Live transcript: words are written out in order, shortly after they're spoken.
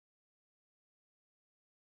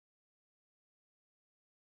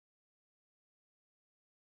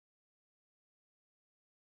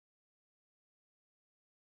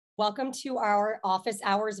Welcome to our office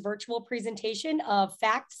hours virtual presentation of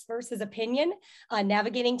Facts versus Opinion,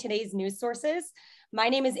 navigating today's news sources. My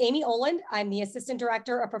name is Amy Oland. I'm the Assistant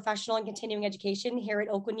Director of Professional and Continuing Education here at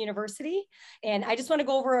Oakland University. And I just want to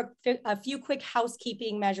go over a few quick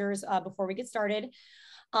housekeeping measures before we get started.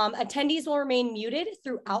 Attendees will remain muted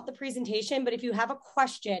throughout the presentation, but if you have a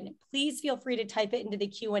question, please feel free to type it into the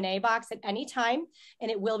Q&A box at any time,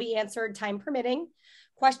 and it will be answered time permitting.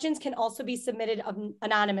 Questions can also be submitted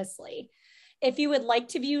anonymously. If you would like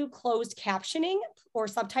to view closed captioning or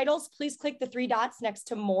subtitles, please click the three dots next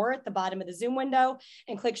to More at the bottom of the Zoom window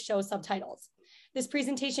and click Show Subtitles. This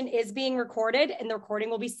presentation is being recorded, and the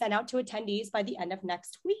recording will be sent out to attendees by the end of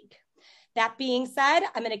next week. That being said,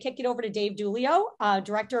 I'm going to kick it over to Dave Dulio,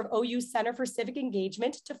 Director of OU Center for Civic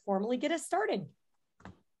Engagement, to formally get us started.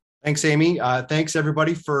 Thanks, Amy. Thanks,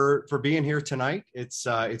 everybody, for being here tonight. It's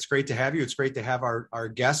great to have you. It's great to have our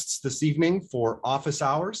guests this evening for office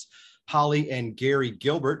hours, Holly and Gary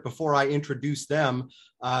Gilbert. Before I introduce them,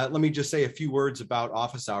 let me just say a few words about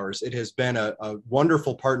office hours. It has been a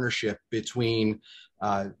wonderful partnership between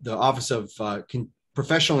the Office of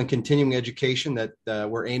Professional and Continuing Education, that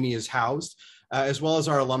where Amy is housed, as well as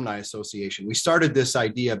our Alumni Association. We started this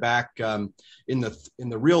idea back in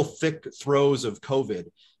the real thick throes of COVID,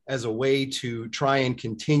 as a way to try and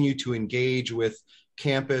continue to engage with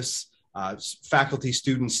campus, faculty,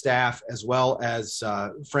 students, staff, as well as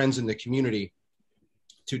friends in the community,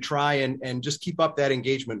 to try and just keep up that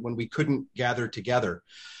engagement when we couldn't gather together.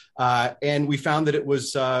 And we found that it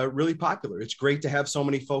was really popular. It's great to have so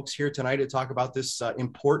many folks here tonight to talk about this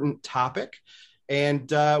important topic.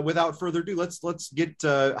 And without further ado, let's get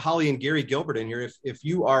Holly and Gary Gilbert in here. If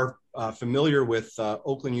you are familiar with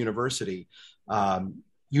Oakland University,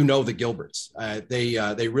 you know the Gilberts.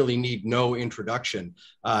 They really need no introduction.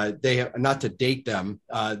 They have, not to date them,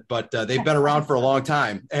 but they've been around for a long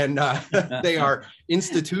time, and they are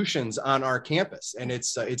institutions on our campus, and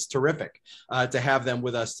it's terrific to have them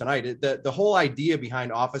with us tonight. The whole idea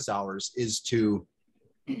behind office hours is to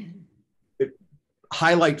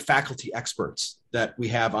highlight faculty experts that we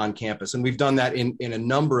have on campus, and we've done that in a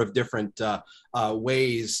number of different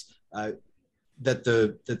ways. That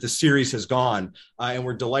the series has gone, and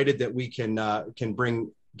we're delighted that we can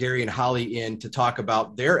bring Gary and Holly in to talk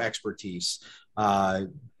about their expertise,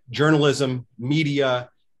 journalism, media,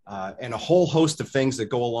 and a whole host of things that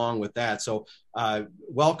go along with that. So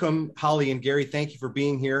welcome, Holly and Gary. Thank you for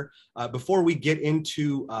being here. Before we get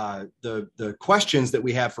into the questions that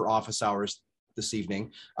we have for office hours this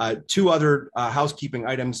evening, two other housekeeping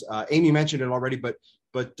items. Amy mentioned it already, but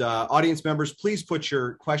audience members, please put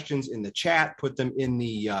your questions in the chat, put them in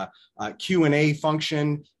the Q&A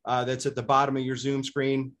function that's at the bottom of your Zoom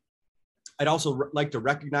screen. I'd also like to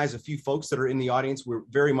recognize a few folks that are in the audience. We're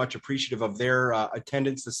very much appreciative of their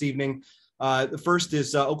attendance this evening. The first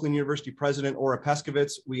is Oakland University President Ora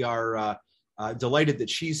Peskovitz. We are delighted that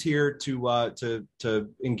she's here to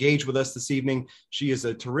engage with us this evening. She is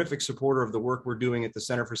a terrific supporter of the work we're doing at the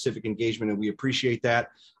Center for Civic Engagement, and we appreciate that.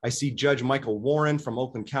 I see Judge Michael Warren from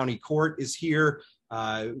Oakland County Court is here.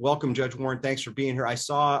 Welcome, Judge Warren. Thanks for being here. I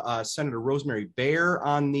saw Senator Rosemary Baer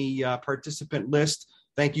on the participant list.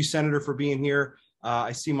 Thank you, Senator, for being here.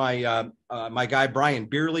 I see my guy, Brian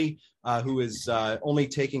Beerley, who is only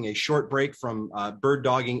taking a short break from bird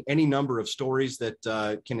dogging any number of stories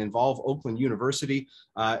that can involve Oakland University.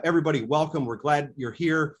 Everybody, welcome. We're glad you're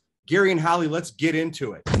here. Gary and Holly, let's get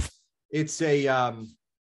into it. It's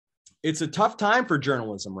a tough time for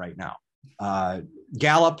journalism right now.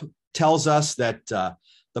 Gallup tells us that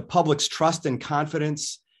the public's trust and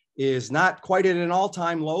confidence is not quite at an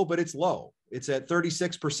all-time low, but it's low. It's at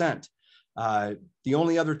 36%. The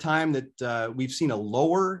only other time that we've seen a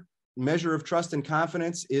lower measure of trust and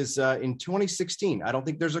confidence is in 2016. I don't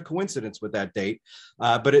think there's a coincidence with that date,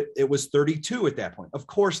 but it was 32 at that point. Of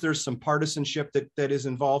course, there's some partisanship that is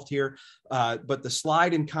involved here, but the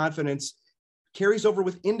slide in confidence carries over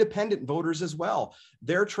with independent voters as well.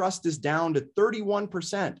 Their trust is down to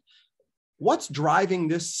 31%. What's driving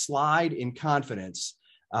this slide in confidence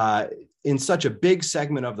in such a big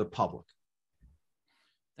segment of the public?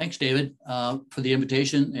 Thanks, David, for the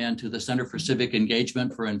invitation, and to the Center for Civic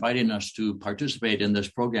Engagement for inviting us to participate in this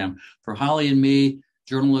program. For Holly and me,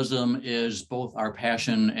 journalism is both our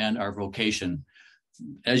passion and our vocation.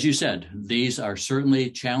 As you said, these are certainly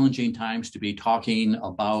challenging times to be talking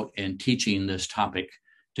about and teaching this topic.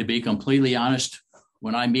 To be completely honest,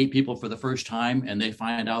 when I meet people for the first time and they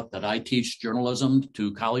find out that I teach journalism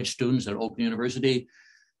to college students at Oakland University,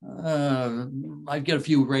 I get a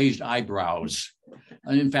few raised eyebrows.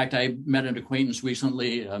 In fact, I met an acquaintance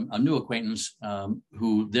recently, a new acquaintance,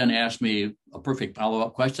 who then asked me a perfect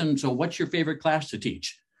follow-up question. So what's your favorite class to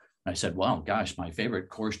teach? I said, well, gosh, my favorite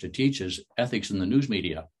course to teach is ethics in the news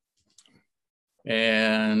media.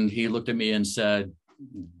 And he looked at me and said,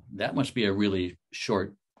 that must be a really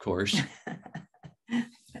short course.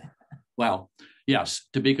 Well, yes,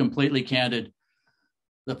 to be completely candid,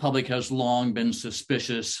 the public has long been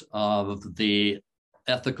suspicious of the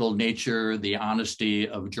ethical nature, the honesty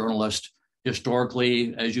of journalists.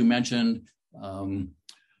 Historically, as you mentioned,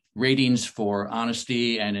 ratings for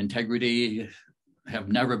honesty and integrity have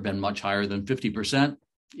never been much higher than 50%.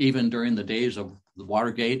 Even during the days of the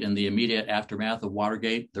Watergate and the immediate aftermath of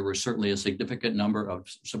Watergate, there were certainly a significant number of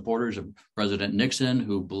supporters of President Nixon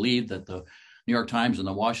who believed that the New York Times and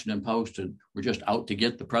the Washington Post were just out to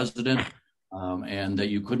get the president, and that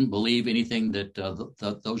you couldn't believe anything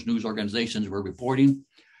that those news organizations were reporting.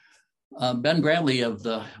 Ben Bradley,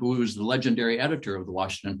 who was the legendary editor of the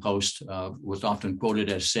Washington Post, was often quoted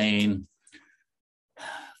as saying,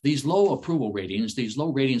 these low approval ratings, these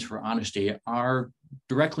low ratings for honesty are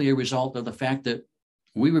directly a result of the fact that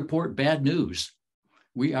we report bad news.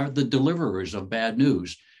 We are the deliverers of bad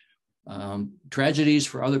news. Tragedies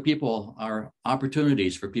for other people are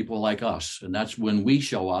opportunities for people like us. And that's when we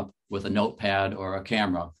show up with a notepad or a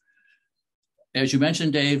camera. As you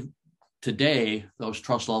mentioned, Dave, today, those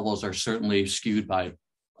trust levels are certainly skewed by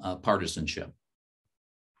partisanship.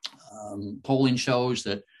 Polling shows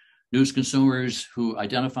that news consumers who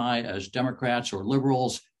identify as Democrats or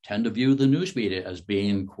liberals tend to view the news media as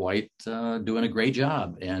being quite doing a great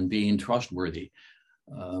job and being trustworthy.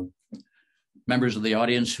 Members of the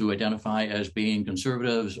audience who identify as being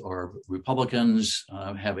conservatives or Republicans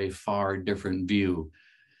have a far different view.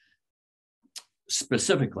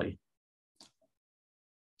 Specifically,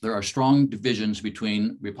 there are strong divisions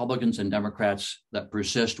between Republicans and Democrats that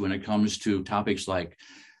persist when it comes to topics like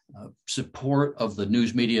support of the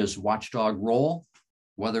news media's watchdog role,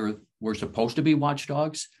 whether we're supposed to be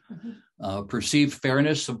watchdogs, perceived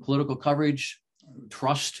fairness of political coverage,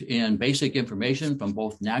 trust in basic information from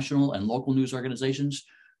both national and local news organizations,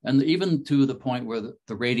 and even to the point where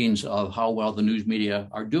the ratings of how well the news media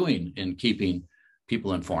are doing in keeping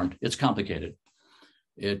people informed. It's complicated.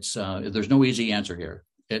 There's no easy answer here.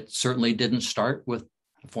 It certainly didn't start with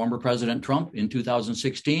former President Trump in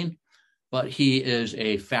 2016, but he is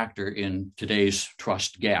a factor in today's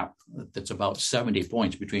trust gap. That's about 70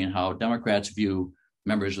 points between how Democrats view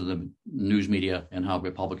members of the news media and how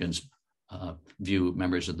Republicans view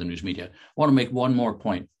members of the news media. I want to make one more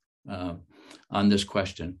point on this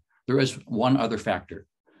question. There is one other factor.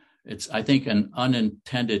 It's, I think, an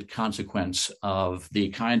unintended consequence of the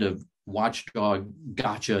kind of watchdog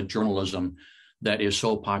gotcha journalism that is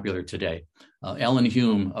so popular today. Ellen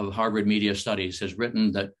Hume of Harvard Media Studies has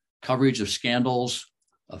written that coverage of scandals,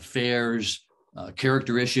 affairs,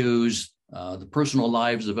 character issues, the personal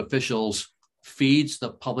lives of officials feeds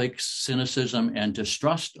the public's cynicism and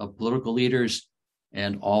distrust of political leaders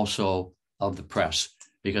and also of the press,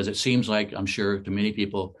 because it seems like, I'm sure to many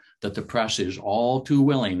people, that the press is all too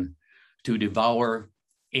willing to devour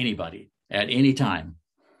anybody at any time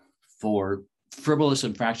for frivolous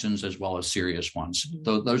infractions as well as serious ones.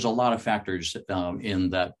 There's a lot of factors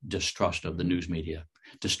in that distrust of the news media,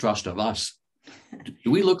 distrust of us.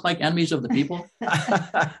 Do we look like enemies of the people?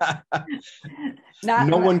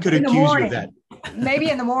 No one could accuse you of that.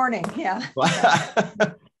 Maybe in the morning, yeah.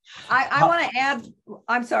 I want to add,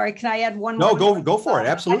 I'm sorry, can I add one more? No, go for it,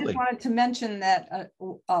 absolutely. I just wanted to mention that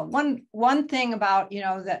one thing about,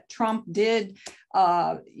 that Trump did,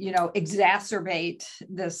 exacerbate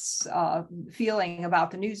this feeling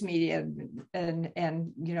about the news media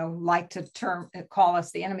and like to call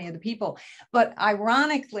us the enemy of the people. But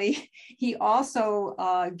ironically, he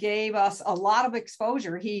also gave us a lot of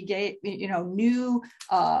exposure. He gave, new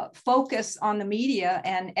focus on the media.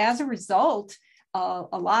 And as a result,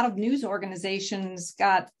 a lot of news organizations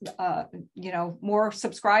got, more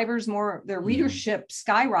subscribers, their readership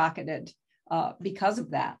skyrocketed because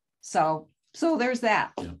of that. So there's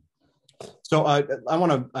that. Yeah. So I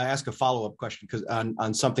want to ask a follow-up question because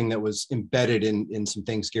on something that was embedded in some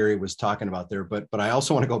things Gary was talking about there, but I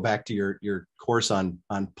also want to go back to your course on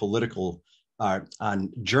political, on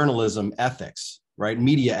journalism ethics, right?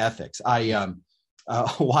 Media ethics. A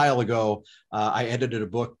while ago, I edited a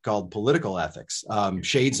book called Political Ethics,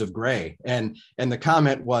 Shades of Gray. And the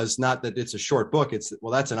comment was not that it's a short book, it's,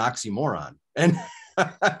 well, that's an oxymoron. And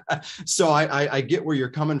so I get where you're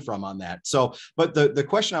coming from on that. So, but the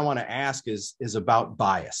question I want to ask is about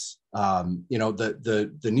bias.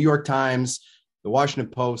 The New York Times, the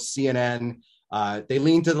Washington Post, CNN, they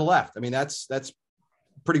lean to the left. I mean, that's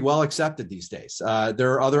pretty well accepted these days.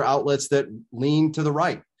 There are other outlets that lean to the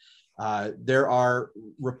right. There are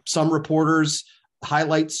some reporters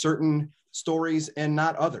highlight certain stories and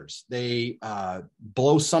not others. They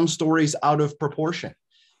blow some stories out of proportion.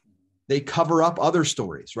 They cover up other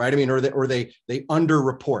stories, right? I mean, or they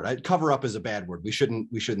underreport. Cover up is a bad word. We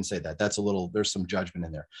shouldn't say that. That's a little. There's some judgment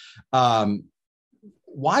in there.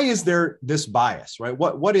 Why is there this bias, right?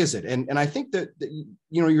 What is it? And I think that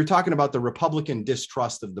you're talking about the Republican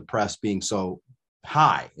distrust of the press being so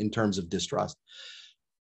high in terms of distrust.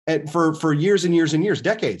 And for years and years and years,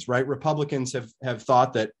 decades, right? Republicans have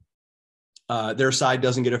thought that their side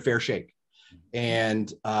doesn't get a fair shake.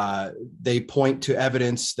 And they point to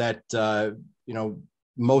evidence that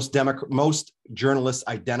most journalists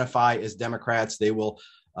identify as Democrats. They will,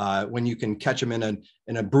 when you can catch them in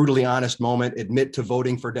a brutally honest moment, admit to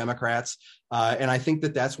voting for Democrats. And I think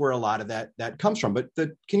that that's where a lot of that comes from. But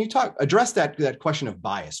can you address that question of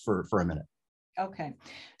bias for a minute? Okay,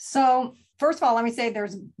 so first of all, let me say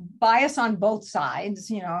there's bias on both sides.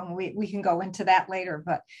 And we can go into that later.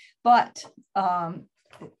 But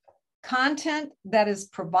content that is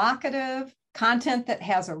provocative, content that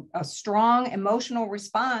has a strong emotional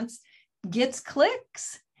response gets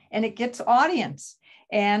clicks and it gets audience.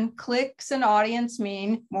 And clicks and audience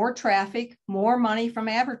mean more traffic, more money from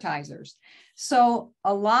advertisers. So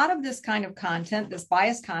a lot of this kind of content, this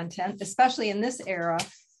biased content, especially in this era,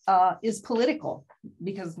 is political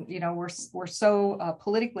because we're so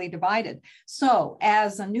politically divided. So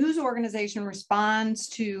as a news organization responds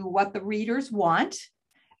to what the readers want,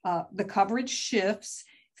 the coverage shifts,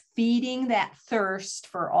 feeding that thirst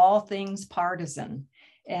for all things partisan.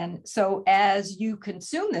 And so as you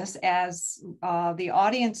consume this, as the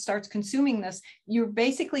audience starts consuming this, you're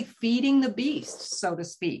basically feeding the beast, so to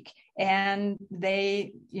speak. And they're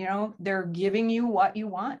giving you what you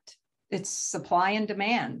want. It's supply and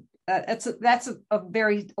demand. That's a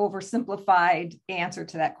very oversimplified answer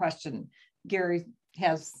to that question. Gary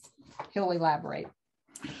he'll elaborate.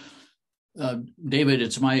 David,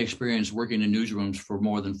 it's my experience working in newsrooms for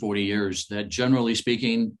more than 40 years that generally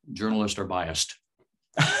speaking, journalists are biased.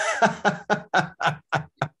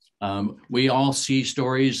 We all see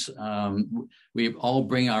stories. We all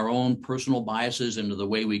bring our own personal biases into the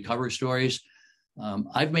way we cover stories.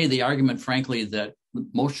 I've made the argument, frankly, that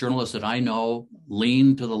most journalists that I know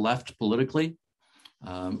lean to the left politically.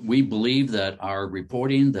 We believe that our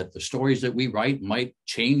reporting, that the stories that we write might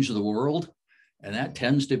change the world. And that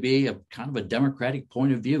tends to be a kind of a democratic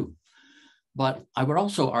point of view. But I would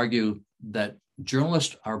also argue that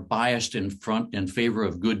journalists are biased in favor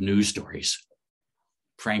of good news stories,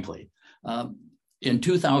 frankly. In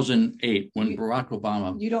 2008, when Barack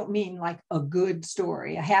Obama... You don't mean like a good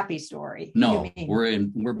story, a happy story. No,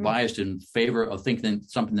 we're biased in favor of thinking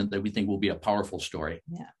something that we think will be a powerful story.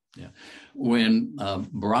 Yeah. When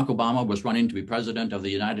Barack Obama was running to be president of the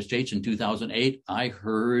United States in 2008, I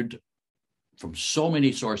heard from so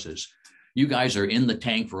many sources, you guys are in the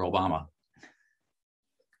tank for Obama.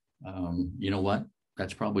 You know what?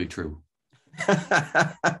 That's probably true.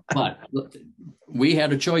 But we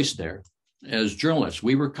had a choice there. As journalists,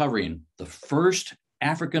 we were covering the first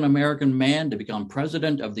African-American man to become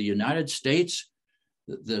president of the United States,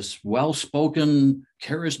 this well-spoken,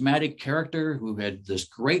 charismatic character who had this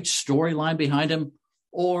great storyline behind him,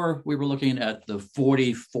 or we were looking at the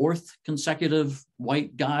 44th consecutive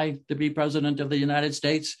white guy to be president of the United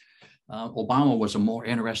States. Obama was a more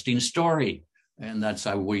interesting story. And that's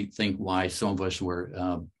how we think why some of us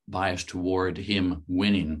were biased toward him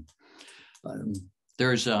winning.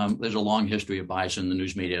 There's a long history of bias in the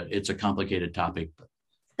news media. It's a complicated topic.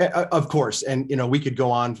 Of course. And, we could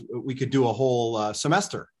go on, we could do a whole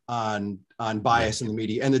semester on bias in the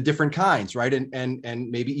media and the different kinds, right? And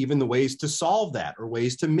maybe even the ways to solve that or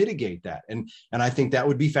ways to mitigate that. And I think that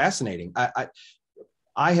would be fascinating.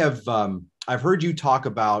 I've heard you talk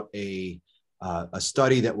about a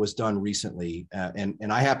study that was done recently,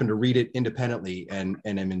 and I happened to read it independently and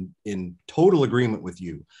am in total agreement with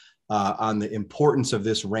you on the importance of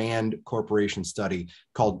this RAND Corporation study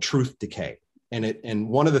called Truth Decay. And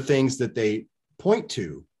one of the things that they point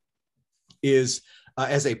to is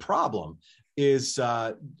as a problem is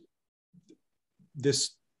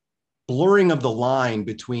this blurring of the line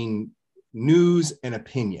between news and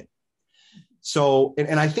opinion. So,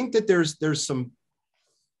 and I think that there's some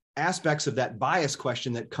aspects of that bias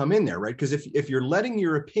question that come in there, right? Because if you're letting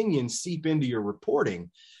your opinion seep into your reporting,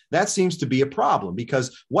 that seems to be a problem,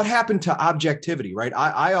 because what happened to objectivity, right?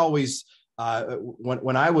 I always,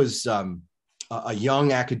 when I was a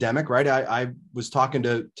young academic, right, I was talking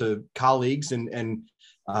to colleagues and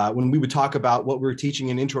when we would talk about what we were teaching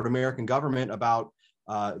in Intro to American Government about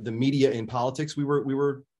the media in politics. We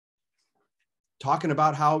were talking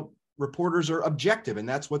about how reporters are objective, and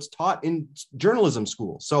that's what's taught in journalism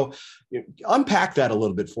school. So unpack that a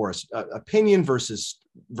little bit for us. Opinion versus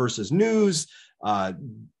news,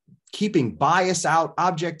 keeping bias out,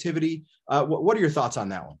 objectivity. What are your thoughts on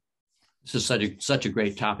that one? This is such a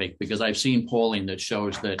great topic, because I've seen polling that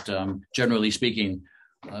shows that generally speaking,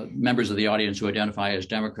 members of the audience who identify as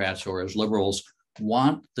Democrats or as liberals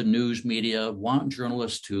want the news media, want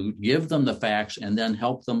journalists to give them the facts and then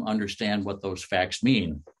help them understand what those facts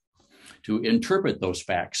mean, to interpret those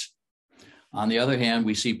facts. On the other hand,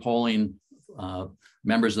 we see polling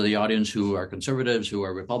members of the audience who are conservatives, who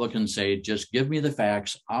are Republicans, say, just give me the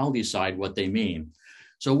facts, I'll decide what they mean.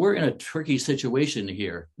 So we're in a tricky situation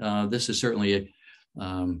here. This is certainly,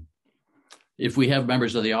 if we have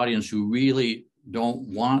members of the audience who really don't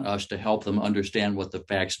want us to help them understand what the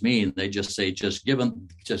facts mean, they just say, just give them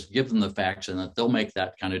the facts, and that they'll make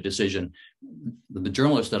that kind of decision. The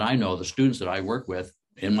journalists that I know, the students that I work with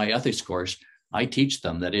in my ethics course, I teach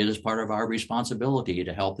them that it is part of our responsibility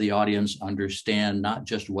to help the audience understand not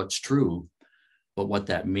just what's true, but what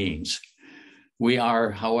that means. We are,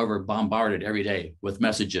 however, bombarded every day with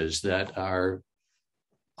messages that are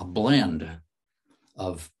a blend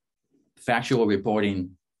of factual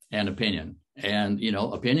reporting and opinion. And,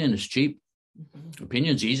 opinion is cheap.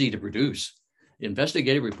 Opinion's easy to produce.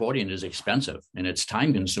 Investigative reporting is expensive and it's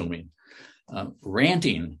time consuming.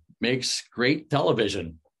 Ranting makes great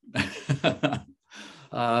television.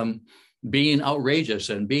 Being outrageous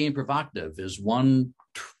and being provocative is one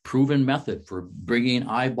proven method for bringing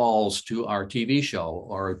eyeballs to our TV show,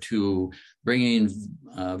 or to bringing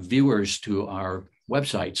viewers to our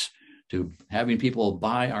websites, to having people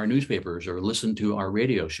buy our newspapers or listen to our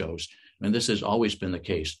radio shows. And this has always been the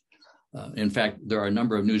case. In fact, there are a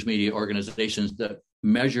number of news media organizations that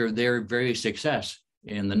measure their very success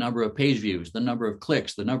in the number of page views, the number of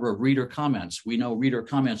clicks, the number of reader comments. We know reader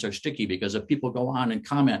comments are sticky, because if people go on and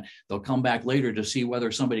comment, they'll come back later to see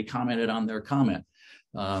whether somebody commented on their comment.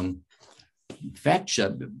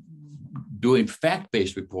 Doing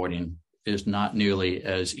fact-based reporting is not nearly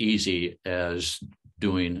as easy as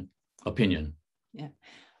doing opinion. Yeah.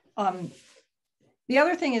 The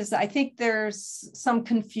other thing is, I think there's some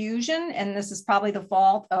confusion, and this is probably the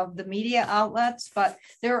fault of the media outlets, but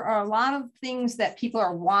there are a lot of things that people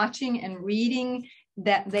are watching and reading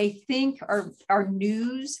that they think are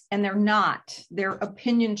news, and they're not. They're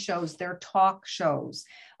opinion shows, they're talk shows,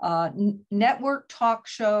 network talk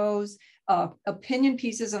shows, opinion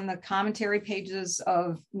pieces on the commentary pages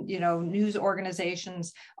of news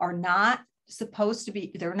organizations are not supposed to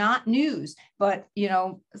be, they're not news. But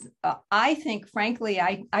I think, frankly,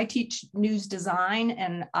 I teach news design,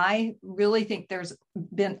 and I really think there's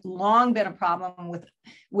long been a problem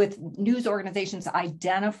with news organizations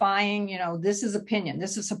identifying, this is opinion,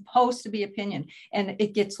 this is supposed to be opinion, and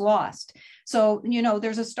it gets lost. So,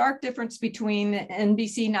 there's a stark difference between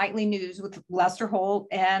NBC Nightly News with Lester Holt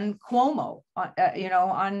and Cuomo, on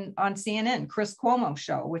CNN, Chris Cuomo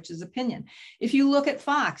show, which is opinion. If you look at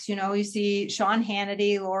Fox, you see Sean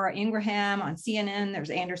Hannity, Laura Ingraham on CNN, there's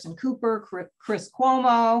Anderson Cooper, Chris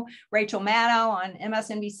Cuomo, Rachel Maddow on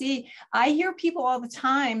MSNBC. I hear people all the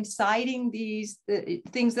time citing these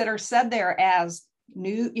things that are said there as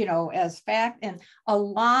new, as fact, and a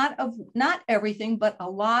lot of, not everything, but a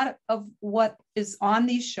lot of what is on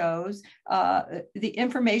these shows, the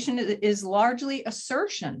information is largely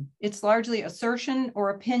assertion. It's largely assertion or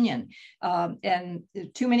opinion. And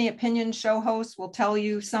too many opinion show hosts will tell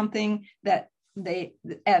you something that they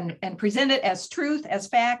and present it as truth, as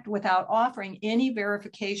fact, without offering any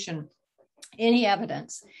verification, any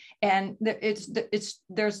evidence. And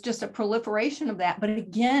there's just a proliferation of that. But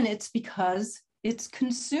again, it's because it's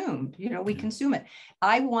consumed. We consume it.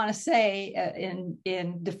 I want to say,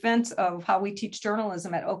 in defense of how we teach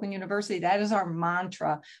journalism at Oakland University, that is our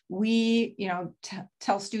mantra. We,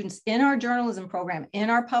 tell students in our journalism program, in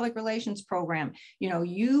our public relations program, we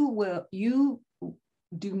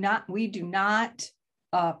do not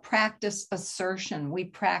practice assertion. We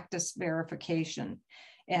practice verification.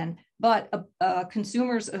 But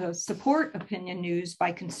consumers support opinion news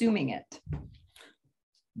by consuming it.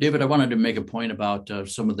 David, I wanted to make a point about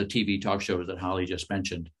some of the TV talk shows that Holly just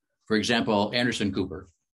mentioned. For example, Anderson Cooper.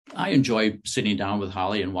 I enjoy sitting down with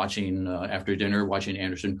Holly and watching, after dinner, watching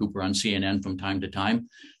Anderson Cooper on CNN from time to time.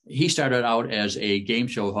 He started out as a game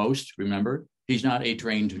show host, remember? He's not a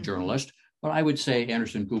trained journalist, But I would say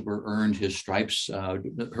Anderson Cooper earned his stripes.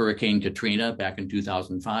 Hurricane Katrina back in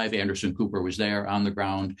 2005, Anderson Cooper was there on the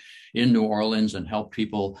ground in New Orleans and helped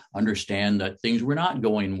people understand that things were not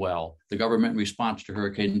going well. The government response to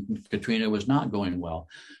Hurricane Katrina was not going well.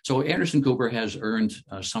 So Anderson Cooper has earned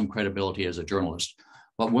some credibility as a journalist.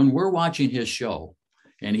 But when we're watching his show,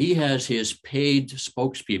 and he has his paid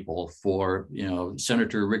spokespeople for,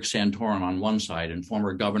 Senator Rick Santorum on one side and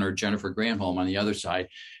former Governor Jennifer Granholm on the other side,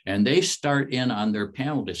 and they start in on their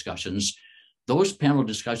panel discussions. Those panel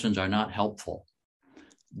discussions are not helpful.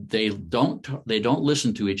 They don't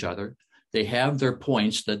listen to each other. They have their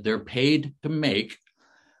points that they're paid to make.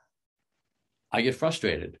 I get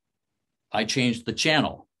frustrated. I change the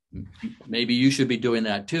channel. Maybe you should be doing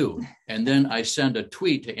that too. And then I send a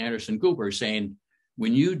tweet to Anderson Cooper saying,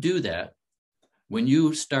 when you do that, when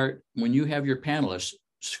you have your panelists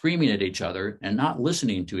screaming at each other and not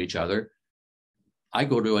listening to each other, I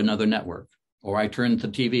go to another network or I turn the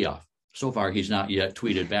TV off. So far, he's not yet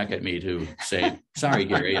tweeted back at me to say, sorry,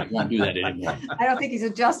 Gary, I won't do that anymore. I don't think he's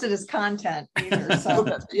adjusted his content either.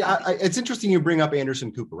 So. Yeah, it's interesting you bring up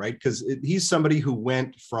Anderson Cooper, right? Because he's somebody who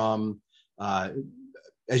went from, as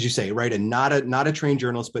you say, right, and not a trained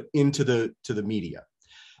journalist, but into the media.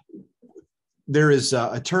 There is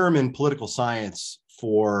a term in political science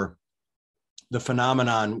for the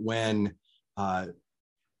phenomenon when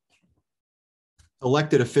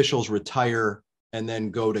elected officials retire and then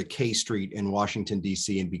go to K Street in Washington,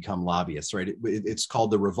 D.C. and become lobbyists, right? It's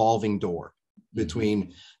called the revolving door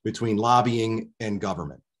between lobbying and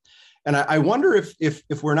government. And I wonder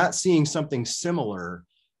if we're not seeing something similar,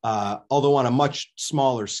 although on a much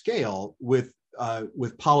smaller scale, with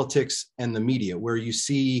politics and the media, where you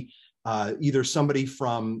see either somebody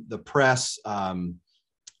from the press,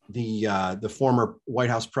 the former White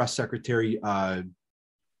House press secretary,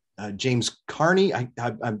 James Carney.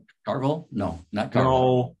 Carville? No, not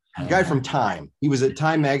Carville. No, guy from Time. He was at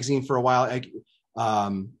Time magazine for a while.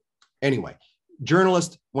 Anyway,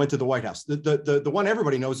 journalist, went to the White House. The one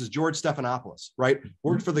everybody knows is George Stephanopoulos, right?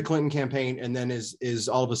 Worked for the Clinton campaign and then is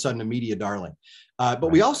all of a sudden a media darling.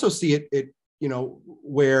 But we also see it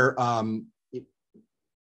where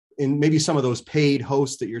in maybe some of those paid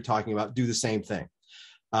hosts that you're talking about do the same thing.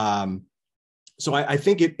 So I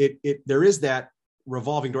think there is that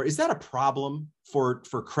revolving door. Is that a problem for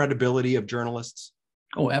credibility of journalists?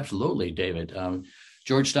 Oh, absolutely, David.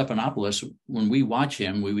 George Stephanopoulos, when we watch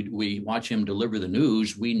him, we watch him deliver the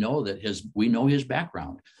news. We know his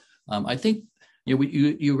background. I think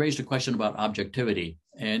you raised a question about objectivity,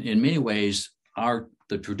 and in many ways,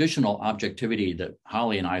 the traditional objectivity that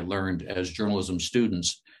Holly and I learned as journalism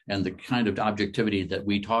students, and the kind of objectivity that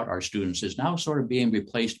we taught our students, is now sort of being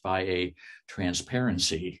replaced by a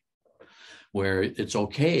transparency, where it's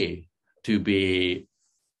okay to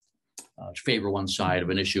favor one side of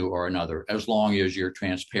an issue or another, as long as you're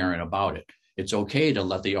transparent about it. It's okay to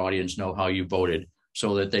let the audience know how you voted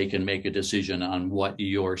so that they can make a decision on what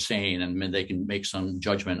you're saying, and they can make some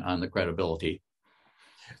judgment on the credibility.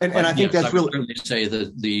 And I think that's really, certainly say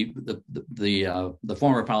that the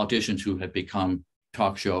former politicians who have become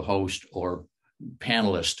talk show host or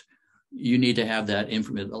panelist, you need to have that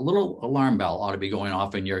information. A little alarm bell ought to be going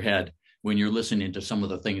off in your head when you're listening to some of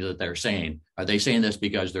the things that they're saying. Are they saying this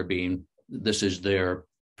because this is their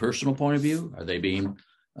personal point of view? Are they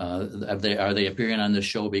are they appearing on this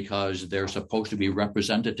show because they're supposed to be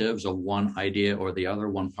representatives of one idea or the other,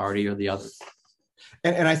 one party or the other?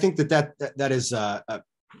 And I think that is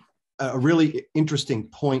a really interesting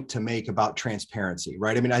point to make about transparency,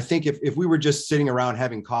 right? I mean, I think if we were just sitting around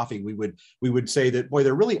having coffee, we would say that, boy,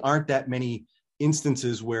 there really aren't that many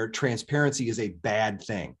instances where transparency is a bad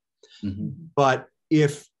thing. Mm-hmm. But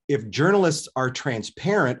if journalists are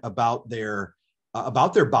transparent about their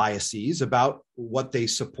biases, about what they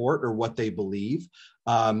support or what they believe,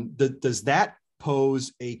 does that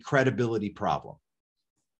pose a credibility problem?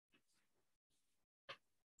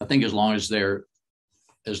 I think as long as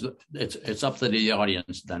it's up to the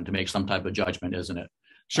audience then to make some type of judgment, isn't it?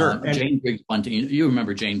 Sure. Jane Briggs Bunting, you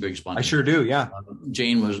remember Jane Briggs Bunting? I sure do, yeah.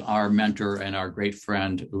 Jane was our mentor and our great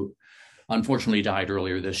friend who unfortunately died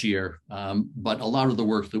earlier this year. But a lot of the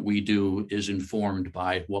work that we do is informed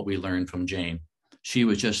by what we learned from Jane. She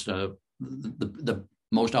was just the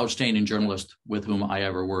most outstanding journalist with whom I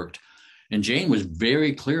ever worked. And Jane was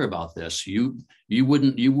very clear about this. You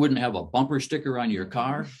wouldn't have a bumper sticker on your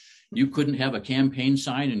car. You couldn't have a campaign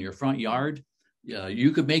sign in your front yard.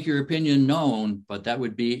 You could make your opinion known, but that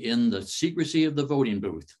would be in the secrecy of the voting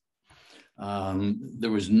booth.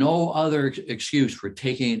 There was no other excuse for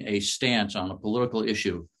taking a stance on a political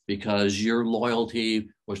issue because your loyalty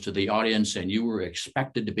was to the audience and you were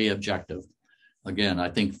expected to be objective. Again, I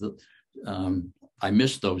think I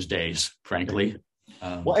miss those days, frankly.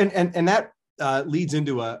 Well, and that leads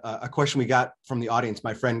into a question we got from the audience.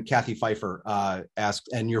 My friend Kathy Pfeiffer asked,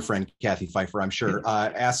 and your friend Kathy Pfeiffer, I'm sure,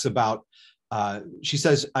 asks about, she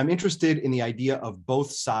says, I'm interested in the idea of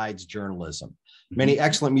both sides journalism. Many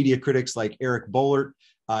excellent media critics like Eric Boehlert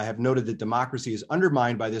have noted that democracy is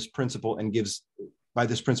undermined by this principle and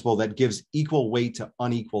that gives equal weight to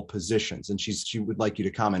unequal positions. And she would like you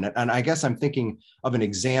to comment. And I guess I'm thinking of an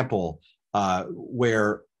example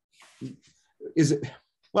where is it,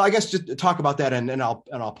 well, I guess just talk about that and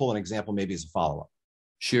I'll pull an example maybe as a follow-up.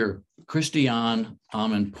 Sure. Christiane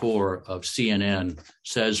Amanpour of CNN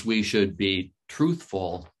says we should be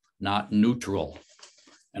truthful, not neutral.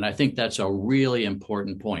 And I think that's a really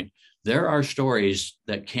important point. There are stories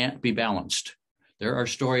that can't be balanced. There are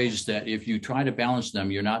stories that if you try to balance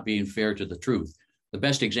them, you're not being fair to the truth. The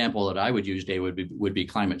best example that I would use, Dave, would be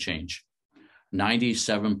climate change.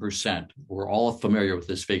 97%, we're all familiar with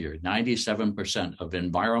this figure, 97% of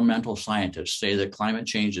environmental scientists say that climate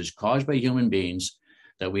change is caused by human beings,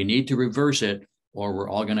 that we need to reverse it, or we're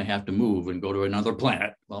all going to have to move and go to another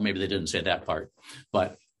planet. Well, maybe they didn't say that part,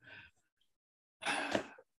 but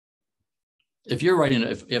if you're writing,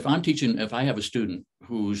 if I'm teaching, if I have a student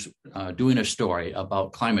who's doing a story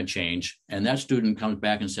about climate change, and that student comes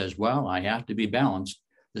back and says, well, I have to be balanced,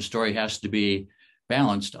 the story has to be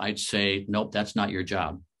balanced, I'd say, nope, that's not your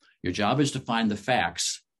job. Your job is to find the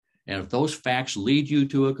facts. And if those facts lead you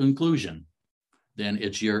to a conclusion, then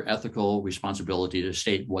it's your ethical responsibility to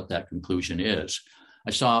state what that conclusion is.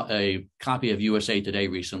 I saw a copy of USA Today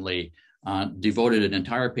recently devoted an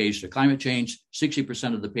entire page to climate change.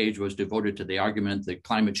 60% of the page was devoted to the argument that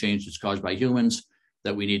climate change is caused by humans,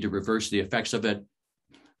 that we need to reverse the effects of it.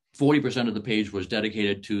 40% of the page was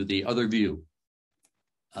dedicated to the other view.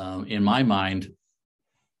 In my mind,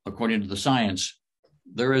 according to the science,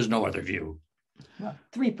 there is no other view. Well,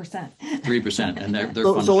 3%. 3%, and they're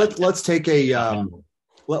so let's take a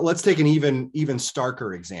let's take an even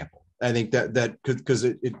starker example. I think that because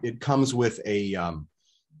it comes with a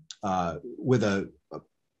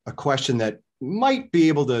question that might be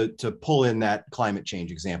able to pull in that climate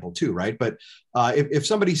change example too, right? But if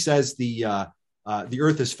somebody says the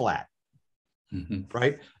Earth is flat, mm-hmm.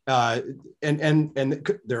 right, and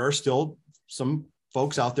there are still some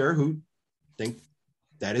folks out there who think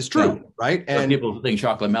that is true, right? And people who think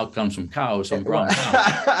chocolate milk comes from cows, from brown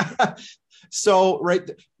cows. So, right,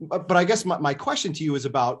 but I guess my question to you is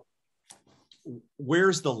about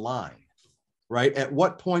where's the line? Right? At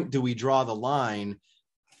what point do we draw the line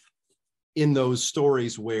in those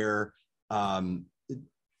stories where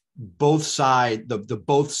both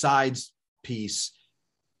sides piece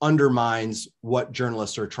undermines what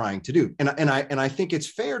journalists are trying to do? And I think it's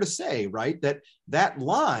fair to say, right, that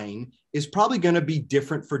line is probably going to be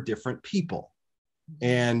different for different people.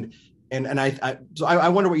 And so I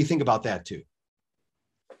wonder what you think about that too.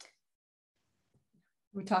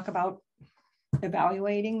 We talk about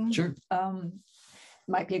evaluating. Sure.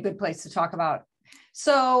 Might be a good place to talk about.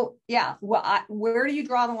 So yeah, well, where do you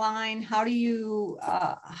draw the line? How do you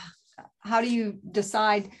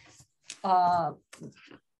decide? I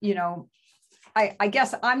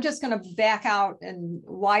guess I'm just going to back out and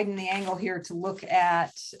widen the angle here to look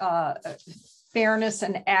at fairness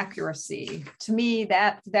and accuracy. To me,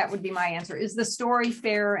 that would be my answer. Is the story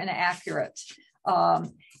fair and accurate?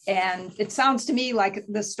 And it sounds to me like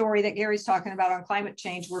the story that Gary's talking about on climate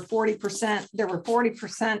change, where there were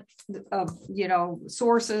 40% of,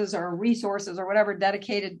 sources or resources or whatever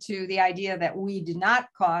dedicated to the idea that we did not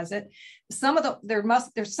cause it.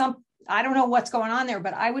 There's some, I don't know what's going on there,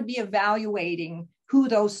 but I would be evaluating who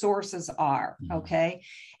those sources are. Okay.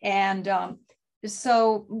 And,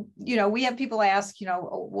 so, we have people ask,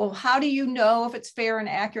 well, how do you know if it's fair and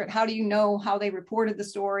accurate? How do you know how they reported the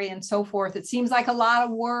story and so forth? It seems like a lot of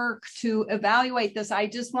work to evaluate this. I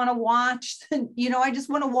just want to watch, I just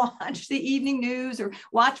want to watch the evening news or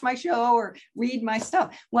watch my show or read my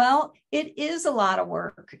stuff. Well, it is a lot of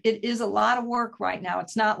work. It is a lot of work right now.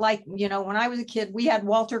 It's not like, when I was a kid, we had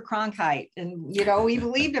Walter Cronkite and, we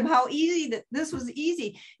believed him, how easy that this was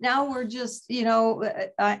easy. Now we're just,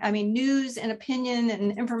 news and opinion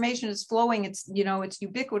and information is flowing. It's, it's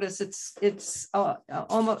ubiquitous. It's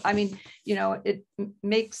almost, it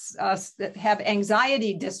makes us have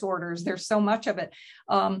anxiety disorders. There's so much of it.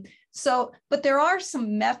 But there are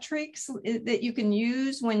some metrics that you can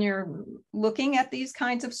use when you're looking at these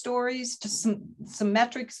kinds of stories, just some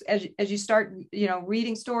metrics as you start,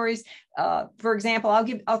 reading stories. For example,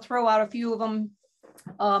 I'll throw out a few of them.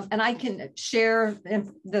 And I can share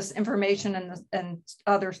this information and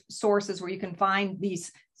other sources where you can find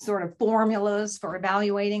these sort of formulas for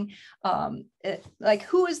evaluating, like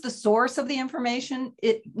who is the source of the information.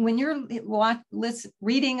 When you're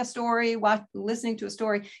reading a story, listening to a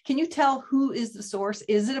story, can you tell who is the source?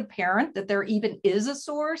 Is it apparent that there even is a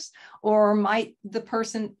source, or might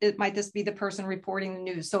just be the person reporting the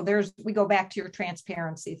news? So we go back to your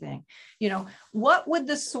transparency thing. What would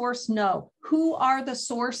the source know? Who are the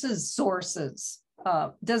sources?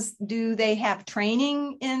 Do they have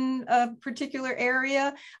training in a particular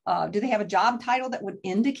area? Do they have a job title that would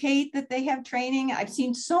indicate that they have training? I've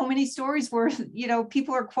seen so many stories where,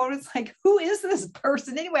 people are quoted like, who is this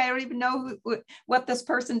person? Anyway, I don't even know what this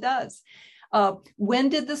person does. When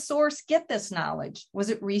did the source get this knowledge?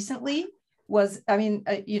 Was it recently? Was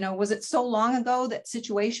it so long ago that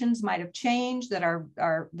situations might have changed, that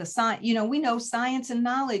the science, we know science and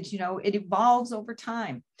knowledge, it evolves over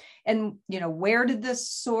time. And, where did this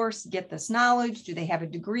source get this knowledge? Do they have a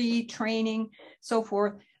degree, training, so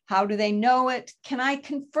forth? How do they know it? Can I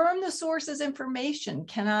confirm the source's information?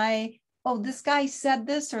 This guy said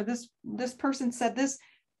this, or this person said this.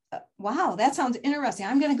 Wow, that sounds interesting.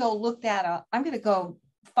 I'm going to go look that up. I'm going to go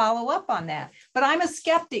follow up on that. But I'm a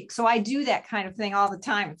skeptic, so I do that kind of thing all the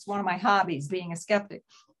time. It's one of my hobbies, being a skeptic.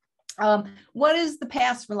 What is the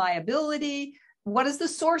past reliability? What is the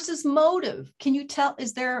source's motive? Can you tell,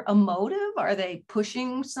 is there a motive? Are they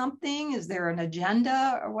pushing something? Is there an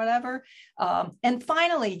agenda or whatever? And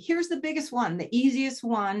finally, here's the biggest one, the easiest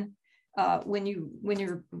one, when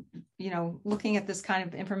you're looking at this kind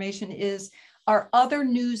of information is, are other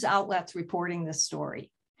news outlets reporting this story?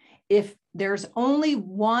 If there's only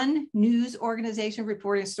one news organization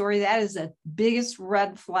reporting a story, that is the biggest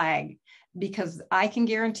red flag, because I can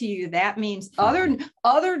guarantee you that means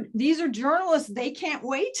these are journalists. They can't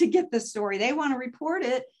wait to get this story. They want to report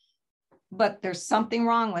it, but there's something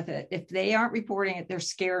wrong with it. If they aren't reporting it, they're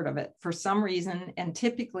scared of it for some reason. And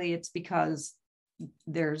typically it's because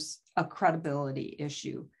there's a credibility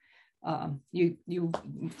issue. You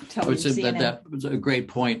tell me that was a great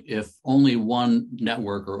point. If only one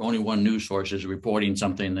network or only one news source is reporting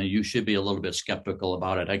something, then you should be a little bit skeptical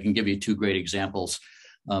about it. I can give you two great examples.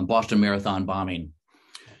 Boston Marathon bombing.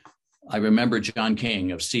 I remember John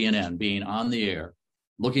King of CNN being on the air,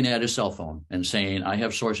 looking at his cell phone and saying, I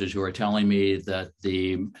have sources who are telling me that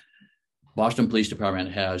the Boston Police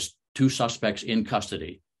Department has 2 suspects in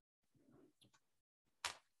custody.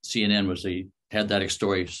 CNN had that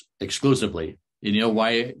story exclusively. And you know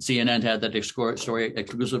why CNN had that story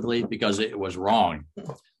exclusively? Because it was wrong.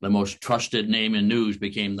 The most trusted name in news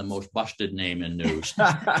became the most busted name in news.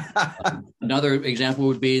 Another example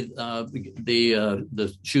would be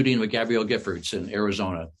the shooting with Gabrielle Giffords in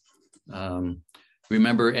Arizona.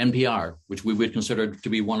 Remember NPR, which we would consider to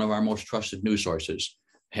be one of our most trusted news sources,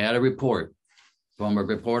 had a report from a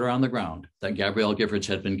reporter on the ground that Gabrielle Giffords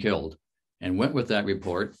had been killed, and went with that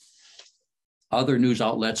report. Other news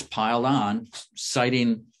outlets piled on,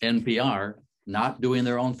 citing NPR, not doing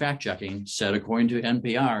their own fact checking, said according to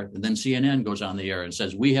NPR, and then CNN goes on the air and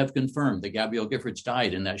says, we have confirmed that Gabrielle Giffords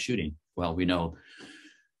died in that shooting. Well, we know.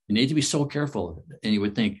 You need to be so careful. And you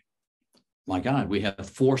would think, my God, we have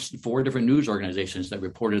four different news organizations that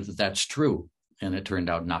reported that that's true. And it turned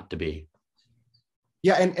out not to be.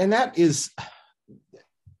 Yeah, and that is,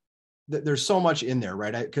 there's so much in there,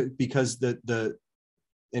 right? Because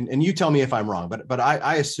and you tell me if I'm wrong, but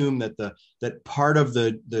I assume that that part of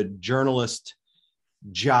the journalist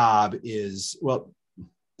job is, well,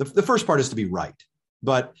 the first part is to be right.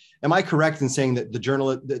 But am I correct in saying that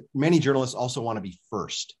that many journalists also want to be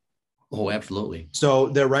first? Oh, absolutely. So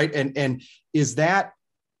they're right. And is the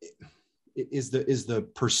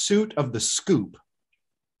pursuit of the scoop,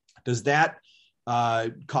 does that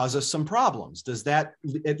cause us some problems?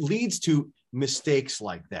 It leads to mistakes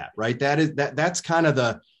like that, right? That's kind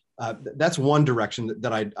of that's one direction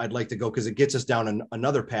that I'd like to go, because it gets us down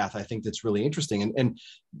another path I think that's really interesting.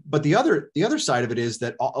 But the other side of it is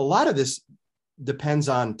that a lot of this depends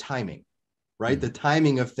on timing, right? Mm-hmm. The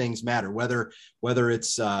timing of things matter, whether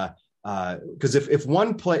it's because if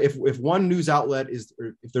one news outlet if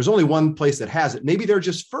there's only one place that has it, maybe they're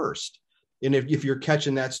just first. And if you're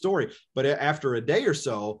catching that story, but after a day or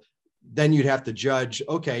so, then you'd have to judge,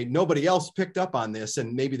 okay, nobody else picked up on this,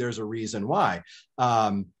 and maybe there's a reason why.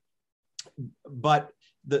 But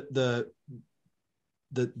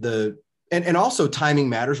and also timing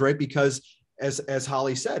matters, right? Because as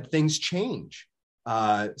Holly said, things change.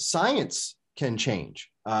 Science can change.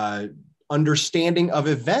 Understanding of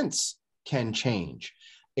events can change.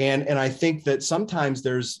 And I think that sometimes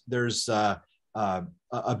there's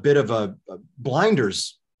a bit of a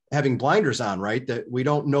blinders, having blinders on, right? That we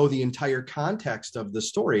don't know the entire context of the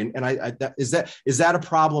story. And is that a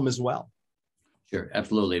problem as well? Sure,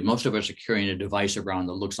 absolutely. Most of us are carrying a device around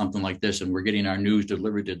that looks something like this, and we're getting our news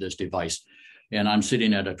delivered to this device. And I'm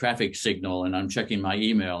sitting at a traffic signal and I'm checking my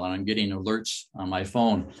email and I'm getting alerts on my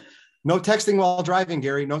phone. No texting while driving,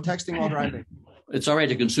 Gary. No texting while driving. It's all right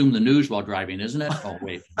to consume the news while driving, isn't it? Oh,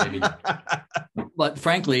 wait, maybe not. But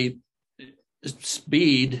frankly,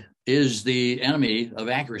 speed is the enemy of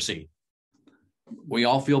accuracy. We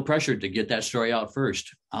all feel pressured to get that story out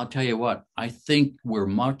first. I'll tell you what, I think we're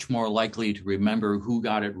much more likely to remember who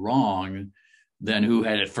got it wrong than who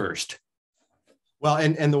had it first. Well,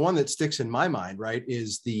 and the one that sticks in my mind, right,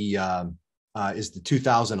 is the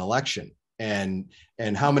 2000 election, and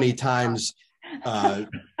how many times I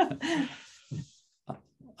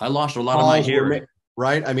lost a lot of my hearing.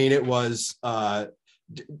 Right, I mean, it was to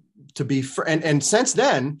be and since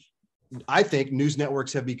then, I think news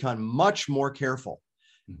networks have become much more careful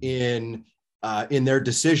in their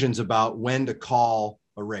decisions about when to call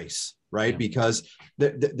a race, right? Yeah. Because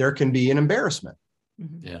there can be an embarrassment.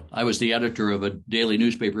 Yeah, I was the editor of a daily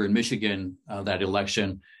newspaper in Michigan that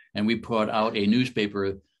election, and we put out a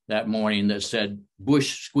newspaper that morning that said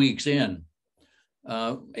Bush squeaks in.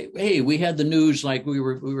 Hey, we had the news like we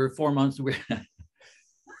were 4 months. We had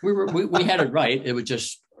it right. It was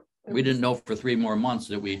just we didn't know for 3 more months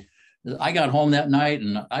that I got home that night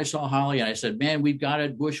and I saw Holly and I said, "Man, we've got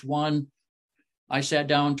it. Bush won." I sat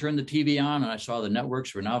down, turned the TV on, and I saw the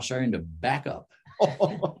networks were now starting to back up.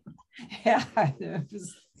 Yeah,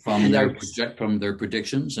 from their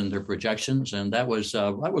predictions and their projections, and that was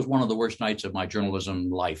one of the worst nights of my journalism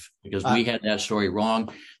life because we had that story wrong.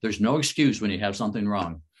 There's no excuse when you have something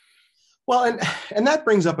wrong. Well, and that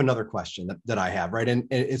brings up another question that I have, right? And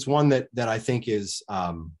it's one that I think is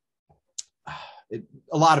a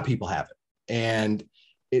lot of people have it, and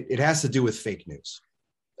it has to do with fake news.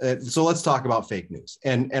 So let's talk about fake news.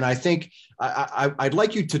 And I think I'd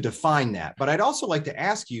like you to define that, but I'd also like to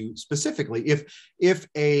ask you specifically if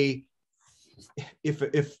a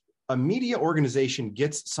media organization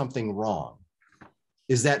gets something wrong,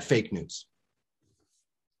 is that fake news?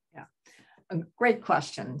 Yeah, a great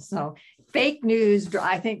question. So fake news,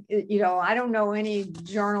 I think, I don't know any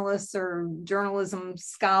journalists or journalism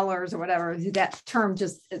scholars or whatever, that term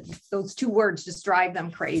those two words just drive them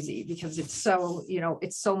crazy because it's so,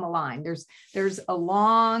 it's so malign. There's a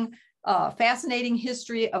long, fascinating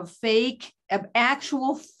history of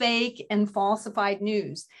actual fake and falsified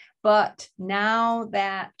news. But now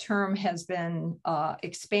that term has been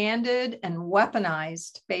expanded and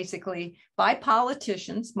weaponized basically by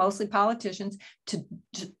politicians, mostly politicians,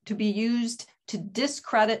 to be used to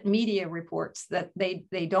discredit media reports that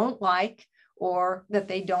they don't like or that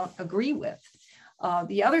they don't agree with.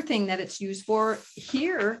 The other thing that it's used for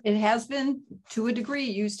here, it has been to a degree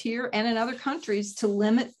used here and in other countries to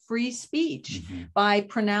limit free speech by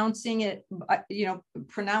pronouncing it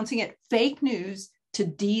fake news to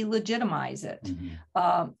delegitimize it.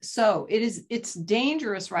 So it's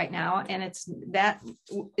dangerous right now. And that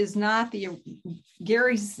is not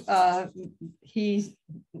Gary's, he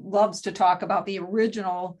loves to talk about the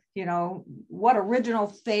original, what original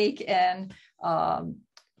fake and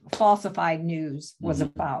falsified news was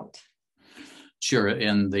about. Sure.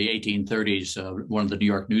 In the 1830s, one of the New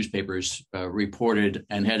York newspapers reported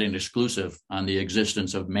and had an exclusive on the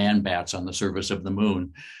existence of man bats on the surface of the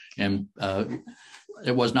moon. And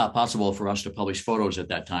it was not possible for us to publish photos at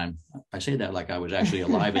that time. I say that like I was actually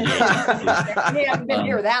alive in the 1830s. We haven't been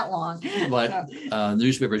here that long. But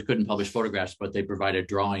newspapers couldn't publish photographs, but they provided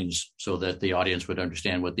drawings so that the audience would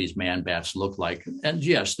understand what these man bats look like. And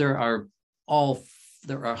yes, there are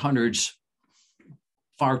hundreds,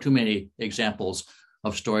 far too many examples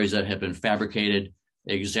of stories that have been fabricated,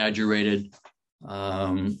 exaggerated,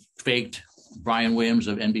 faked. Brian Williams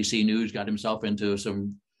of NBC News got himself into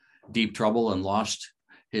some deep trouble and lost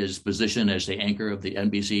his position as the anchor of the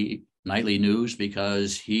NBC nightly news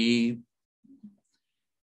because he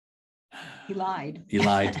lied. He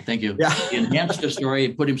lied. Thank you. Yeah. He enhanced the story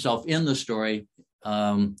and put himself in the story.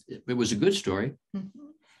 It was a good story,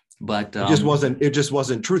 but it just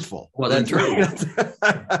wasn't truthful. Wasn't true.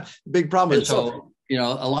 Big problem. And so,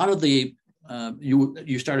 a lot of the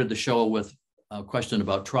you started the show with a question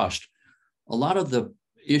about trust. A lot of the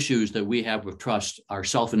issues that we have with trust are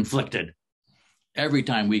self-inflicted. Every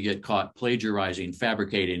time we get caught plagiarizing,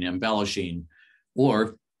 fabricating, embellishing,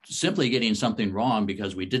 or simply getting something wrong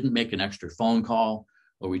because we didn't make an extra phone call,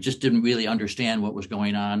 or we just didn't really understand what was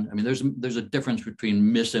going on. I mean, there's a difference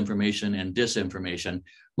between misinformation and disinformation.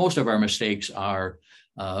 Most of our mistakes are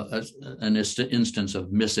an instance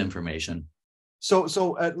of misinformation.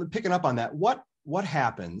 So picking up on that, what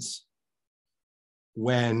happens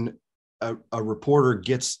when a reporter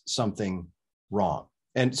gets something wrong?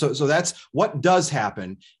 And so that's what does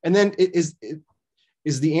happen. And then is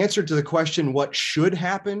the answer to the question, what should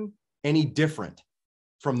happen, any different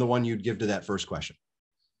from the one you'd give to that first question?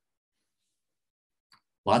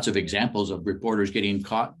 Lots of examples of reporters getting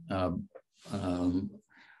caught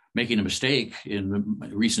making a mistake in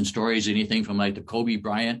recent stories, anything from like the Kobe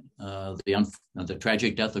Bryant, the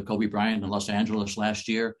tragic death of Kobe Bryant in Los Angeles last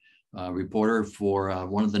year. A reporter for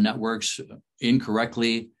one of the networks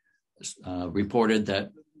incorrectly reported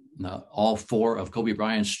that all 4 of Kobe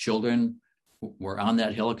Bryant's children were on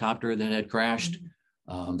that helicopter that had crashed.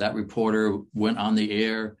 That reporter went on the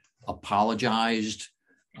air, apologized,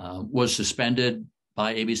 was suspended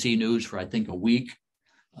by ABC News for, I think, a week.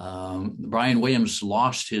 Brian Williams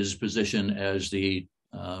lost his position as the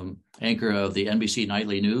anchor of the NBC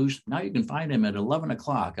Nightly News. Now you can find him at 11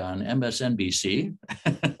 o'clock on MSNBC.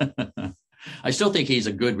 I still think he's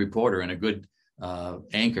a good reporter and a good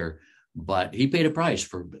anchor, but he paid a price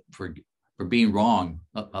for being wrong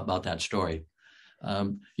about that story.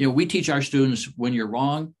 We teach our students, when you're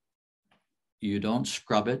wrong, you don't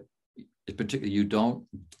scrub it. Particularly, you don't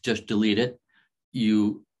just delete it.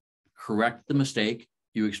 You correct the mistake.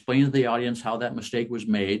 You explain to the audience how that mistake was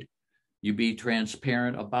made. You be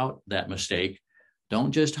transparent about that mistake.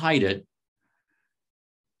 Don't just hide it.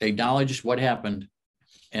 Acknowledge what happened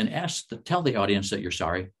and tell the audience that you're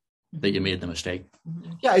sorry that you made the mistake.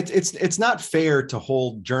 Yeah, it's not fair to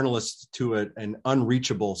hold journalists to an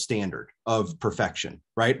unreachable standard of perfection,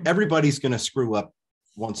 right? Everybody's going to screw up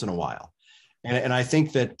once in a while. And I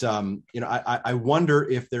think that, I wonder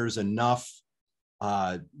if there's enough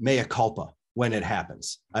mea culpa when it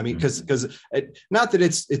happens. I mean, because not that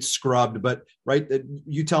it's scrubbed, but right,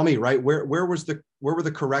 you tell me, right, where were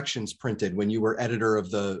the corrections printed when you were editor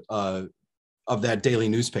of that daily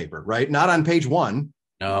newspaper, right? Not on page 1.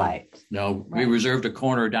 No, right. No, right. We reserved a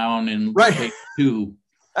corner down in right. page 2.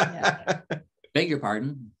 Yeah. Beg your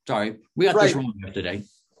pardon. Sorry, we got this wrong today.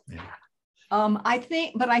 Yeah. I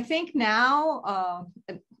think now,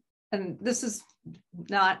 and this is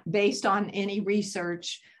not based on any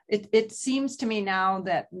research. It seems to me now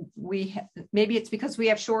that maybe it's because we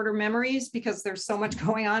have shorter memories because there's so much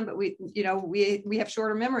going on, but we have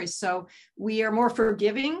shorter memories. So we are more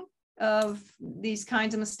forgiving of these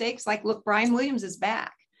kinds of mistakes. Like, look, Brian Williams is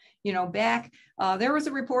back, there was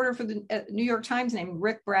a reporter for the New York Times named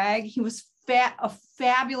Rick Bragg. He was a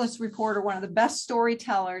fabulous reporter, one of the best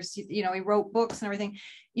storytellers. He wrote books and everything.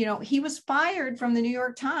 He was fired from the New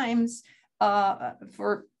York Times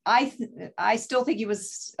for, I still think he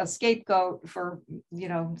was a scapegoat for,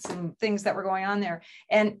 some things that were going on there.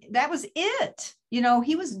 And that was it.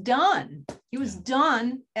 He was done. He was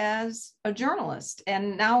done as a journalist.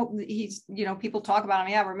 And now he's, people talk about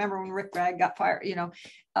him. Yeah, remember when Rick Bragg got fired,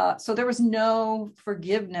 so there was no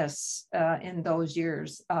forgiveness in those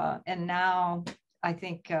years. And now I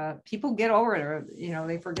think people get over it, or,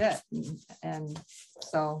 they forget. And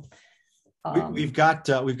so we've got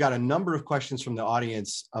a number of questions from the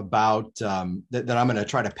audience about that I'm going to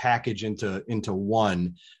try to package into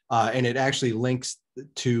one, and it actually links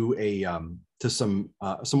to some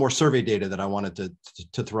more survey data that I wanted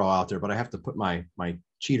to throw out there, but I have to put my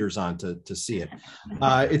cheaters on to see it.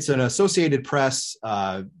 It's an Associated Press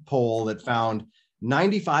poll that found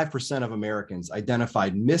 95% of Americans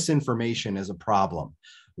identified misinformation as a problem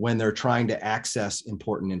when they're trying to access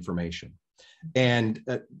important information, and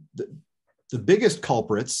the biggest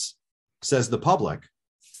culprits, says the public,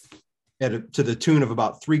 to the tune of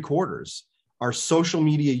about 3/4, are social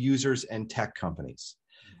media users and tech companies.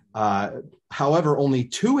 However, only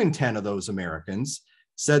 2 in 10 of those Americans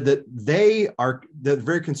said that they're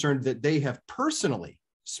very concerned that they have personally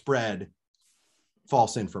spread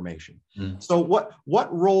false information. So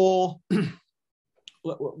what role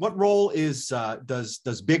is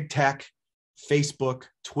does big tech, Facebook,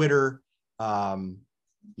 Twitter,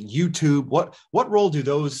 YouTube, what role do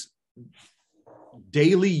those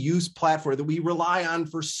daily use platforms that we rely on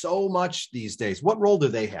for so much these days, what role do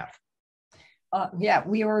they have?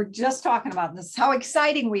 We were just talking about this, how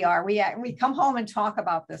exciting we are. We come home and talk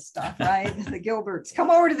about this stuff, right? The Gilberts, come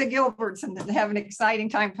over to the Gilberts and have an exciting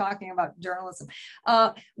time talking about journalism.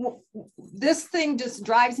 This thing just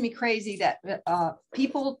drives me crazy that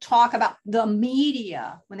people talk about the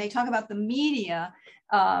media. When they talk about the media,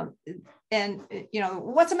 And,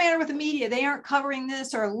 what's the matter with the media? They aren't covering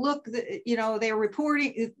this, or look, they're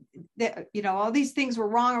reporting that, all these things were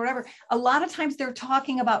wrong or whatever. A lot of times they're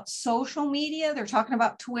talking about social media. They're talking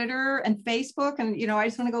about Twitter and Facebook. And, I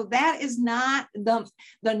just want to go, that is not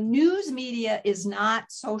the news media is not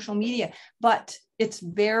social media, but it's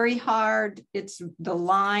very hard. The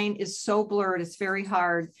line is so blurred. It's very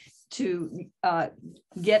hard to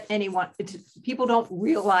get anyone. People don't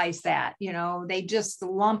realize that, they just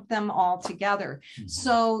lump them all together. Mm-hmm.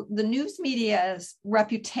 So the news media's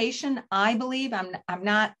reputation, I believe, I'm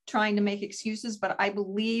not trying to make excuses, but I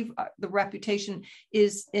believe the reputation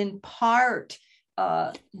is in part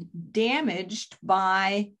damaged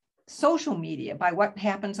by social media, by what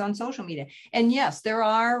happens on social media. And yes, there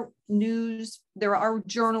are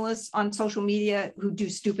journalists on social media who do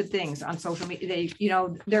stupid things on social media.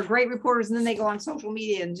 They're great reporters, and then they go on social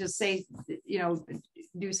media and just say,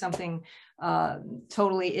 do something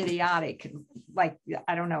totally idiotic. Like,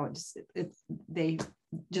 I don't know, they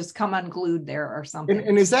just come unglued there or something.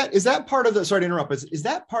 And is that part of the, sorry to interrupt, is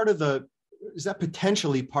that part of the, is that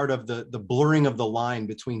potentially part of the blurring of the line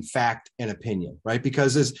between fact and opinion, right?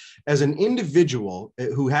 Because as an individual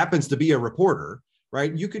who happens to be a reporter,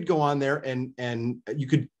 right, you could go on there and you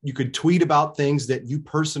could tweet about things that you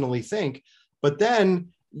personally think, but then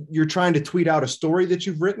you're trying to tweet out a story that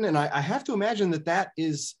you've written. And I have to imagine that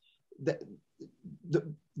is that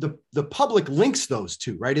the public links those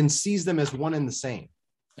two, right, and sees them as one and the same.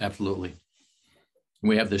 Absolutely.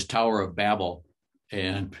 We have this Tower of Babel,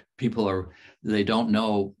 and people they don't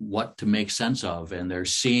know what to make sense of. And they're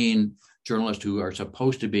seeing journalists who are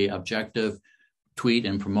supposed to be objective tweet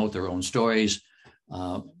and promote their own stories,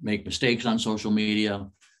 make mistakes on social media.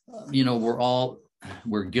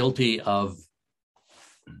 We're guilty of,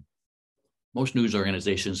 most news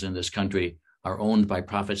organizations in this country are owned by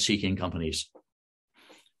profit-seeking companies.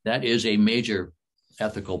 That is a major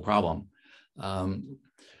ethical problem.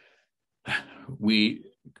 We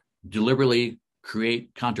deliberately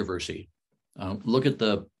create controversy. Look at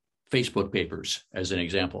the Facebook papers as an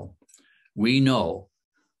example. We know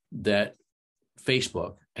that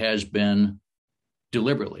Facebook has been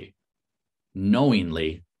deliberately,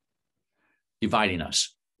 knowingly dividing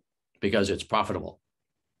us because it's profitable.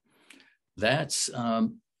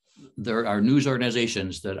 There are news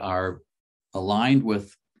organizations that are aligned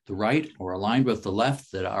with the right or aligned with the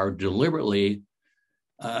left that are deliberately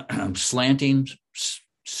slanting,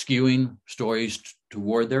 skewing stories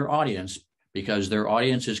toward their audience because their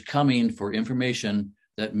audience is coming for information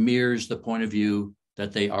that mirrors the point of view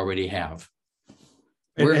that they already have.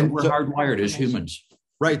 We're hardwired as humans.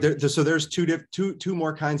 Right. So there's two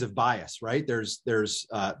more kinds of bias, right? There's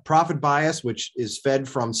profit bias, which is fed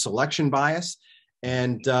from selection bias,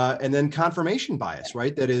 and then confirmation bias,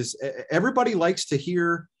 right? That is, everybody likes to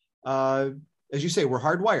hear, as you say, we're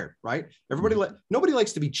hardwired, right? Nobody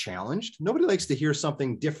likes to be challenged. Nobody likes to hear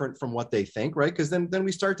something different from what they think, right? Because then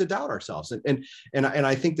we start to doubt ourselves, and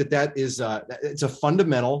I think that is it's a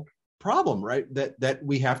fundamental problem, right? That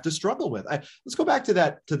we have to struggle with. Let's go back to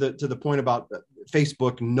that, to the point about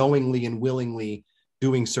Facebook knowingly and willingly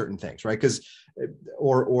doing certain things, right? Because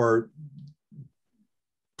or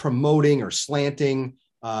promoting or slanting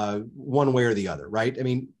one way or the other, right? I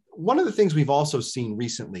mean, one of the things we've also seen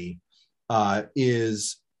recently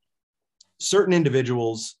is certain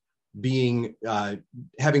individuals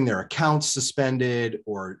having their accounts suspended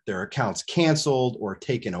or their accounts canceled or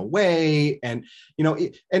taken away, and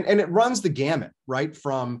it runs the gamut, right,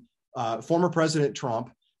 from former President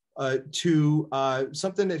Trump to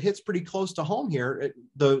something that hits pretty close to home here.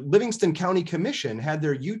 The Livingston County Commission had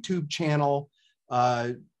their YouTube channel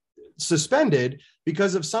suspended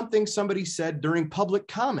because of something somebody said during public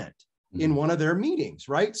comment in one of their meetings,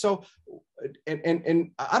 right? So,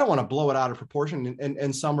 and I don't want to blow it out of proportion,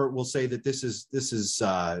 and some will say that this is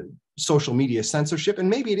social media censorship, and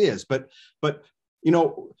maybe it is, but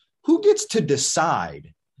who gets to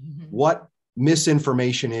decide what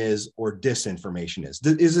misinformation is or disinformation is?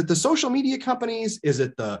 Is it the social media companies? Is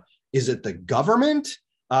it the government?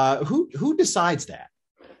 Who decides that?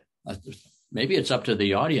 Maybe it's up to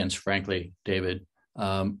the audience, frankly, David.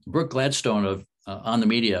 Brooke Gladstone of On the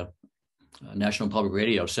Media, National Public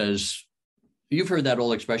Radio, says, you've heard that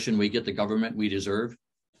old expression, we get the government we deserve.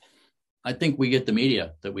 I think we get the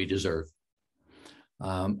media that we deserve.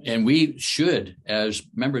 And we should, as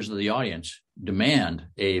members of the audience, demand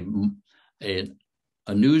a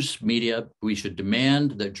news media. We should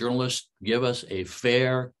demand that journalists give us a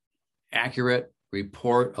fair, accurate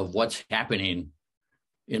report of what's happening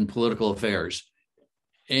in political affairs.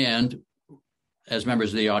 And as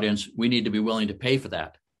members of the audience, we need to be willing to pay for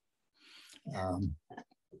that.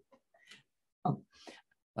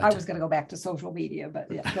 But, I was going to go back to social media,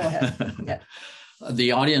 but yeah, go ahead. Yeah.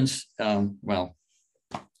 The audience, well,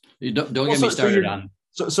 you don't get me started on.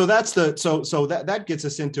 So that's that gets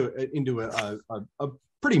us into a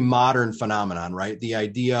pretty modern phenomenon, right? The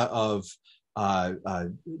idea of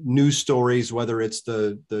news stories, whether it's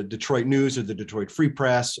the Detroit News or the Detroit Free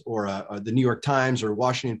Press or the New York Times or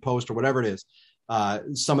Washington Post or whatever it is,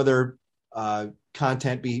 some of their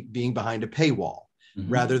content being behind a paywall. Mm-hmm.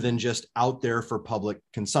 Rather than just out there for public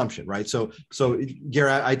consumption, right? So Gary,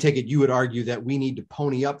 I take it you would argue that we need to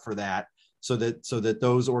pony up for that so that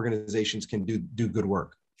those organizations can do good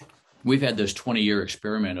work. We've had this 20-year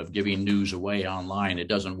experiment of giving news away online. It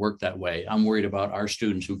doesn't work that way. I'm worried about our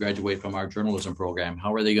students who graduate from our journalism program.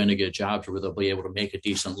 How are they going to get jobs where they'll be able to make a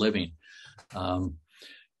decent living?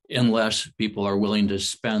 Unless people are willing to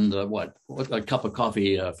spend a cup of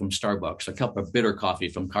coffee from Starbucks, a cup of bitter coffee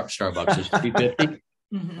from Starbucks is $3.50.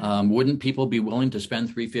 Mm-hmm. Wouldn't people be willing to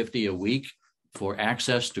spend $3.50 a week for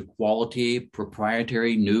access to quality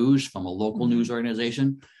proprietary news from a local mm-hmm. news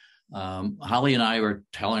organization? Holly and I are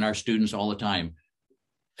telling our students all the time,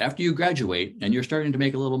 after you graduate and you're starting to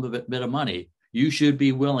make a little bit of money, you should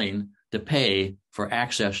be willing to pay for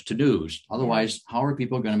access to news. Otherwise, how are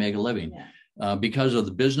people going to make a living? Yeah. Because of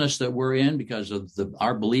the business that we're in, because of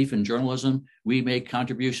our belief in journalism, we make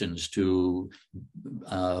contributions to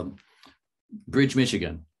Bridge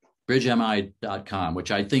Michigan, bridgemi.com,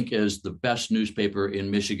 which I think is the best newspaper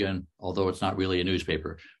in Michigan, although it's not really a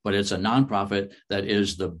newspaper, but it's a nonprofit that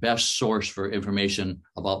is the best source for information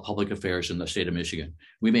about public affairs in the state of Michigan.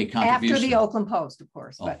 We make contributions. After the Oakland Post, of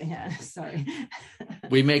course, but yeah, sorry.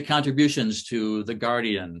 We make contributions to The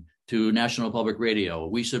Guardian, to National Public Radio.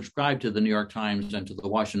 We subscribe to the New York Times and to the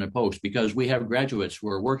Washington Post because we have graduates who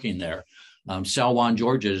are working there. Salwan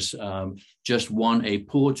Georges just won a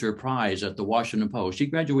Pulitzer Prize at the Washington Post. He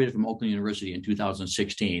graduated from Oakland University in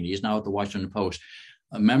 2016. He's now at the Washington Post,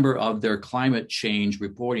 a member of their climate change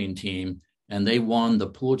reporting team, and they won the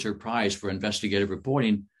Pulitzer Prize for investigative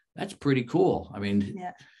reporting. That's pretty cool. I mean,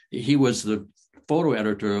 yeah. He was the photo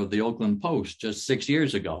editor of the Oakland Post just 6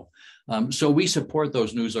 years ago. So we support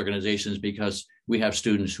those news organizations because we have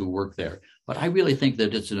students who work there. But I really think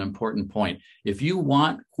that it's an important point. If you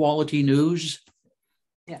want quality news.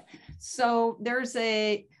 Yeah. So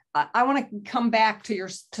I want to come back to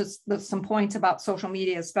some points about social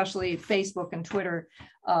media, especially Facebook and Twitter.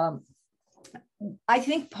 I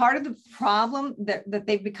think part of the problem that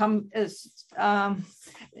they've become is,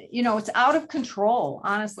 it's out of control.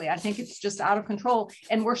 Honestly, I think it's just out of control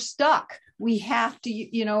and we're stuck. We have to,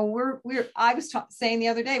 I was saying the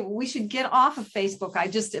other day, well, we should get off of Facebook. I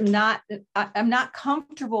just I'm not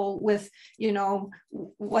comfortable with,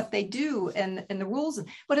 what they do and the rules,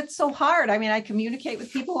 but it's so hard. I mean, I communicate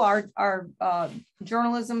with people, our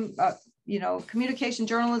journalism, communication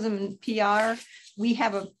journalism and PR. We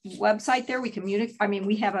have a website there. We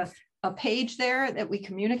have a page there that we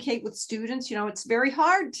communicate with students. It's very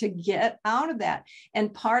hard to get out of that.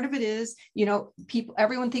 And part of it is,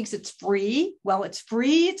 everyone thinks it's free. Well, it's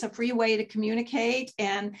free. It's a free way to communicate.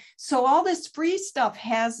 And so all this free stuff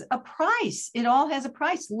has a price. It all has a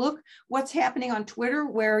price. Look what's happening on Twitter,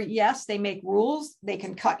 where yes, they make rules. They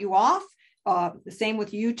can cut you off. The same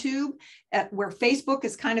with YouTube, where Facebook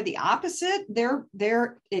is kind of the opposite.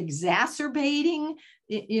 They're exacerbating,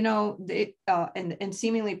 and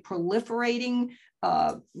seemingly proliferating,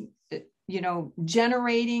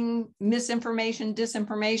 generating misinformation,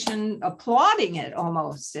 disinformation, applauding it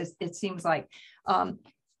almost. It seems like,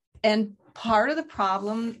 and part of the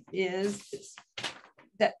problem is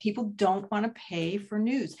that people don't want to pay for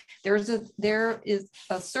news. There is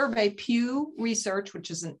a survey, Pew Research,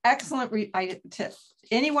 which is an excellent,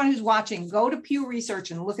 anyone who's watching, go to Pew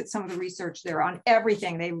Research and look at some of the research there on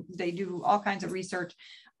everything. They do all kinds of research.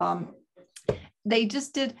 They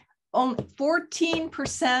just did only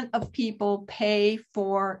 14% of people pay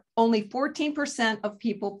for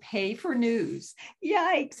news.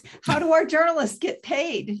 Yikes. How do our journalists get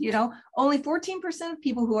paid? Only 14% of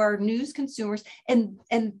people who are news consumers. And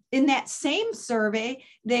in that same survey,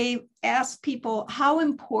 they asked people, how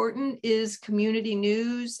important is community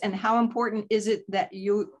news and how important is it that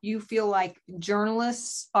you feel like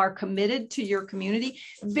journalists are committed to your community?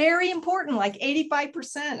 Very important, like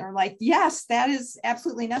 85% are like, yes, that is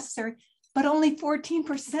absolutely necessary, but only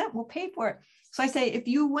 14% will pay for it. So I say, if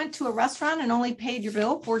you went to a restaurant and only paid your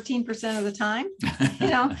bill 14% of the time,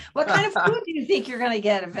 what kind of food do you think you're going to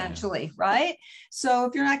get eventually, right? So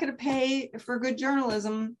if you're not going to pay for good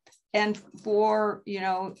journalism and for,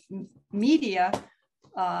 media,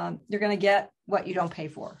 you're going to get what you don't pay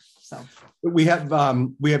for. So we have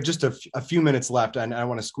just a few minutes left, and I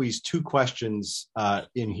want to squeeze two questions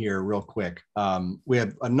in here real quick. We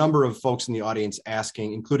have a number of folks in the audience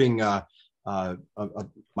asking, including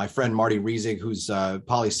my friend Marty Riesig, who's a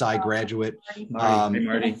poli-sci graduate.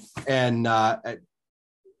 Marty. And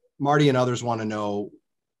Marty and others want to know,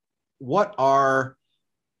 what are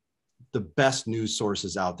the best news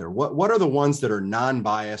sources out there? What are the ones that are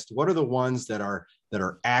non-biased? What are the ones that are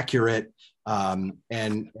accurate, and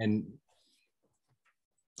the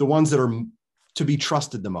ones that are to be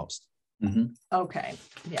trusted the most? Mm-hmm. Okay.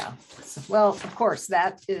 Yeah. Well, of course,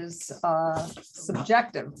 that is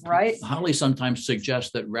subjective, right? Holly sometimes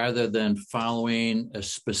suggests that rather than following a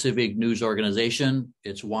specific news organization,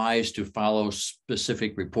 it's wise to follow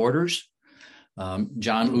specific reporters. John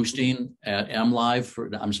Osteen at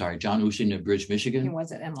MLive, John Osteen at Bridge, Michigan. He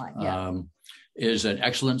was at MLive, yeah. Is an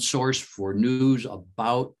excellent source for news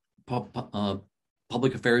about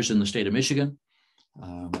public affairs in the state of Michigan.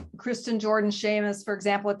 Kristen Jordan Shamus, for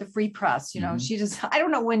example, at the Free Press, she just, I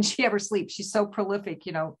don't know when she ever sleeps. She's so prolific,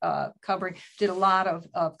 did a lot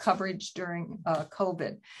of coverage during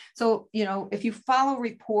COVID. So, if you follow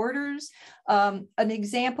reporters, I'll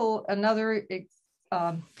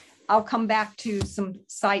come back to some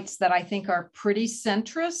sites that I think are pretty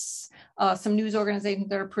centrist, some news organizations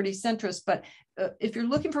that are pretty centrist, but if you're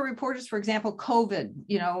looking for reporters, for example, COVID,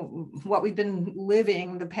 what we've been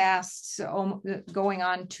living the past going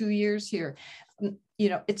on 2 years here,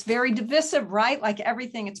 it's very divisive, right? Like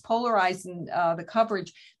everything, it's polarized in the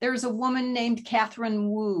coverage. There's a woman named Catherine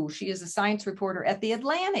Wu. She is a science reporter at The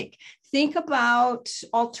Atlantic. Think about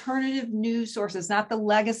alternative news sources, not the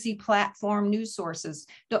legacy platform news sources.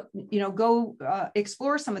 Go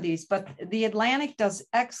explore some of these. But The Atlantic does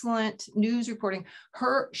excellent news reporting.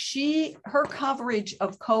 Her coverage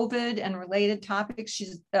of COVID and related topics.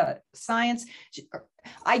 She's science.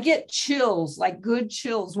 I get chills, like good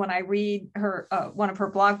chills, when I read her one of her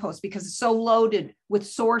blog posts, because it's so loaded with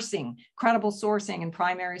sourcing, credible sourcing and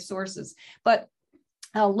primary sources. But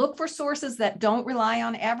look for sources that don't rely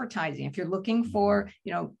on advertising. If you're looking for,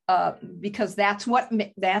 because that's what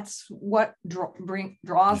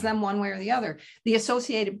draws them one way or the other. The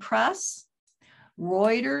Associated Press,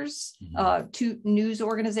 Reuters, two news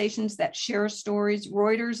organizations that share stories.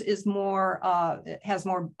 Reuters is has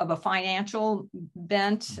more of a financial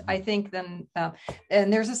bent, I think, than,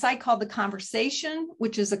 and there's a site called The Conversation,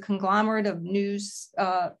 which is a conglomerate of news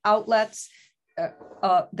outlets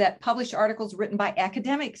that publish articles written by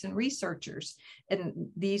academics and researchers. And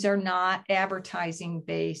these are not advertising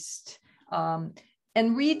based.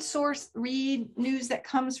 And read news that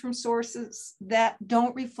comes from sources that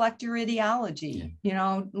don't reflect your ideology.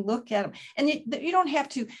 Look at them. And you don't have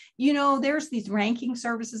to, there's these ranking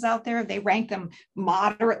services out there. They rank them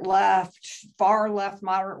moderate left,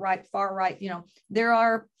 moderate right, far right. There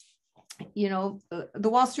are, the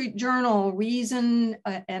Wall Street Journal, Reason,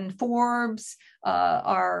 and Forbes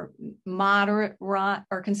are moderate right,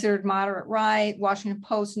 are considered moderate right. Washington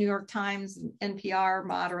Post, New York Times, NPR,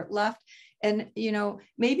 moderate left. And,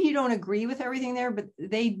 maybe you don't agree with everything there, but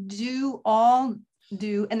they all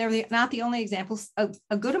do. And they're not the only examples,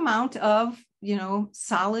 a good amount of,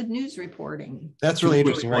 solid news reporting. That's really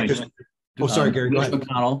interesting, right? Sorry, Gary, go ahead.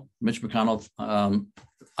 Mitch McConnell.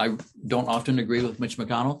 I don't often agree with Mitch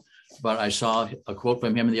McConnell, but I saw a quote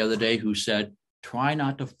from him the other day who said, try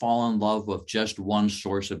not to fall in love with just one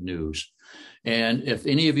source of news. And if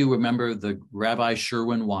any of you remember the Rabbi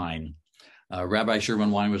Sherwin Wine, Rabbi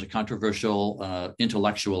Sherwin Wine was a controversial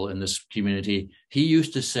intellectual in this community. He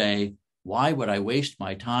used to say, why would I waste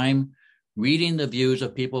my time reading the views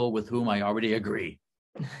of people with whom I already agree?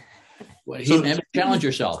 Challenge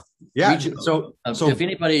yourself. Yeah. So if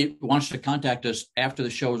anybody wants to contact us after the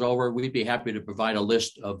show is over, we'd be happy to provide a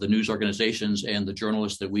list of the news organizations and the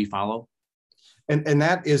journalists that we follow. And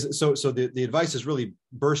that is, so the advice is really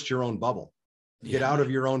burst your own bubble. Get out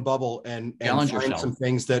of your own bubble and find yourself. Some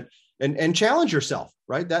things that, and challenge yourself,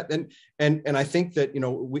 right? That and I think that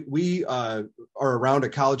we are around a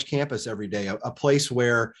college campus every day, a place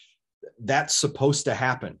where that's supposed to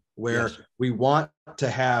happen, where we want to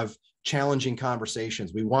have challenging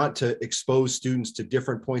conversations. We want to expose students to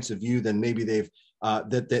different points of view than maybe they've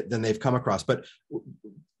come across. But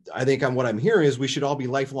I think what I'm hearing is we should all be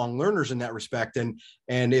lifelong learners in that respect. And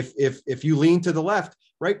if you lean to the left,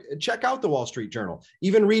 right, check out the Wall Street Journal,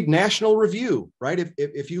 even read National Review, right?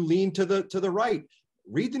 If you lean to the right,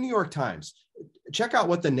 read the New York Times, check out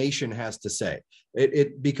what The Nation has to say,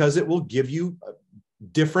 because it will give you a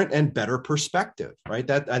different and better perspective, right?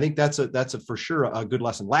 I think that's for sure a good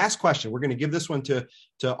lesson. Last question. We're going to give this one to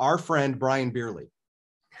our friend, Brian Beerley.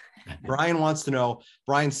 Brian wants to know,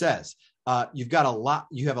 Brian says, you have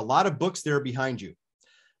a lot of books there behind you.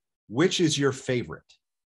 Which is your favorite?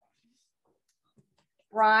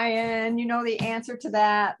 Brian, you know the answer to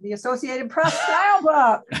that. The Associated Press style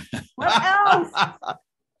book. What else?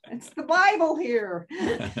 It's the Bible here.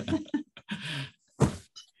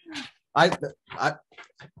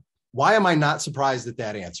 Why am I not surprised at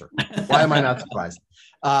that answer? Why am I not surprised?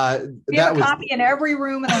 We have a copy in every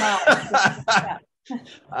room in the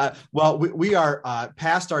house. Well, we are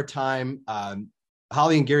past our time.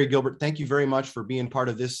 Holly and Gary Gilbert, thank you very much for being part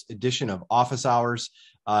of this edition of Office Hours.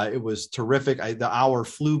 It was terrific. The hour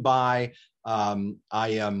flew by. I'm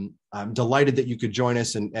delighted that you could join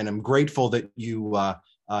us, and I'm grateful that you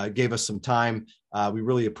gave us some time. We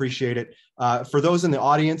really appreciate it. For those in the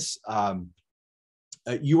audience,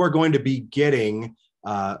 you are going to be getting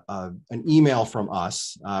an email from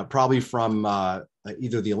us, probably from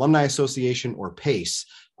either the Alumni Association or PACE,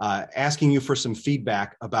 asking you for some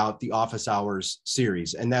feedback about the Office Hours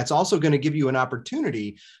series. And that's also going to give you an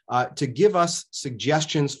opportunity to give us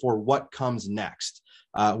suggestions for what comes next.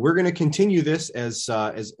 We're going to continue this as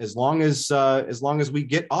long as we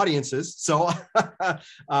get audiences. So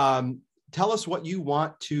tell us what you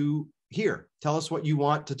want to hear. Tell us what you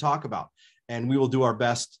want to talk about, and we will do our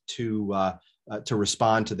best to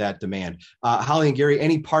respond to that demand. Holly and Gary,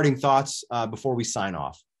 any parting thoughts before we sign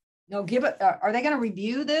off? No, give it. Are they going to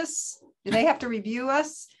review this? Do they have to review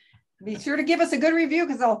us? Be sure to give us a good review,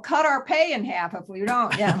 because they'll cut our pay in half if we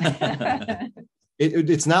don't. Yeah.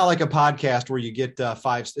 It's not like a podcast where you get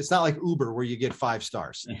 5. It's not like Uber where you get 5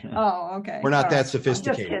 stars. Oh, okay. We're not that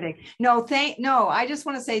sophisticated. I'm just kidding. No, I just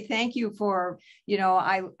want to say thank you for,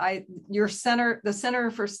 your center, the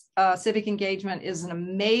Center for Civic Engagement is an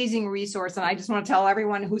amazing resource. And I just want to tell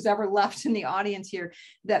everyone who's ever left in the audience here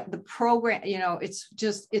that the program,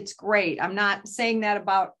 it's great. I'm not saying that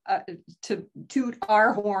about to toot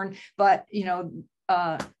our horn, but,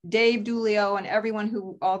 Dave Dulio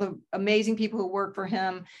and all the amazing people who work for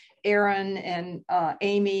him, Aaron and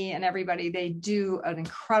Amy and everybody, they do an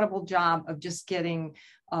incredible job of just getting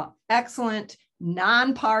excellent,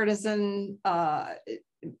 nonpartisan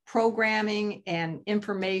programming and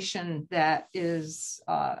information that is,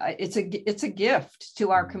 it's a gift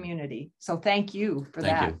to our community. So thank you for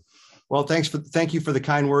that. You. Well, thank you for the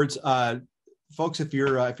kind words. Folks, if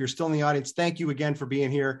you're still in the audience, thank you again for being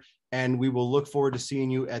here. And we will look forward to seeing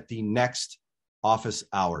you at the next Office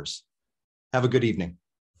Hours. Have a good evening.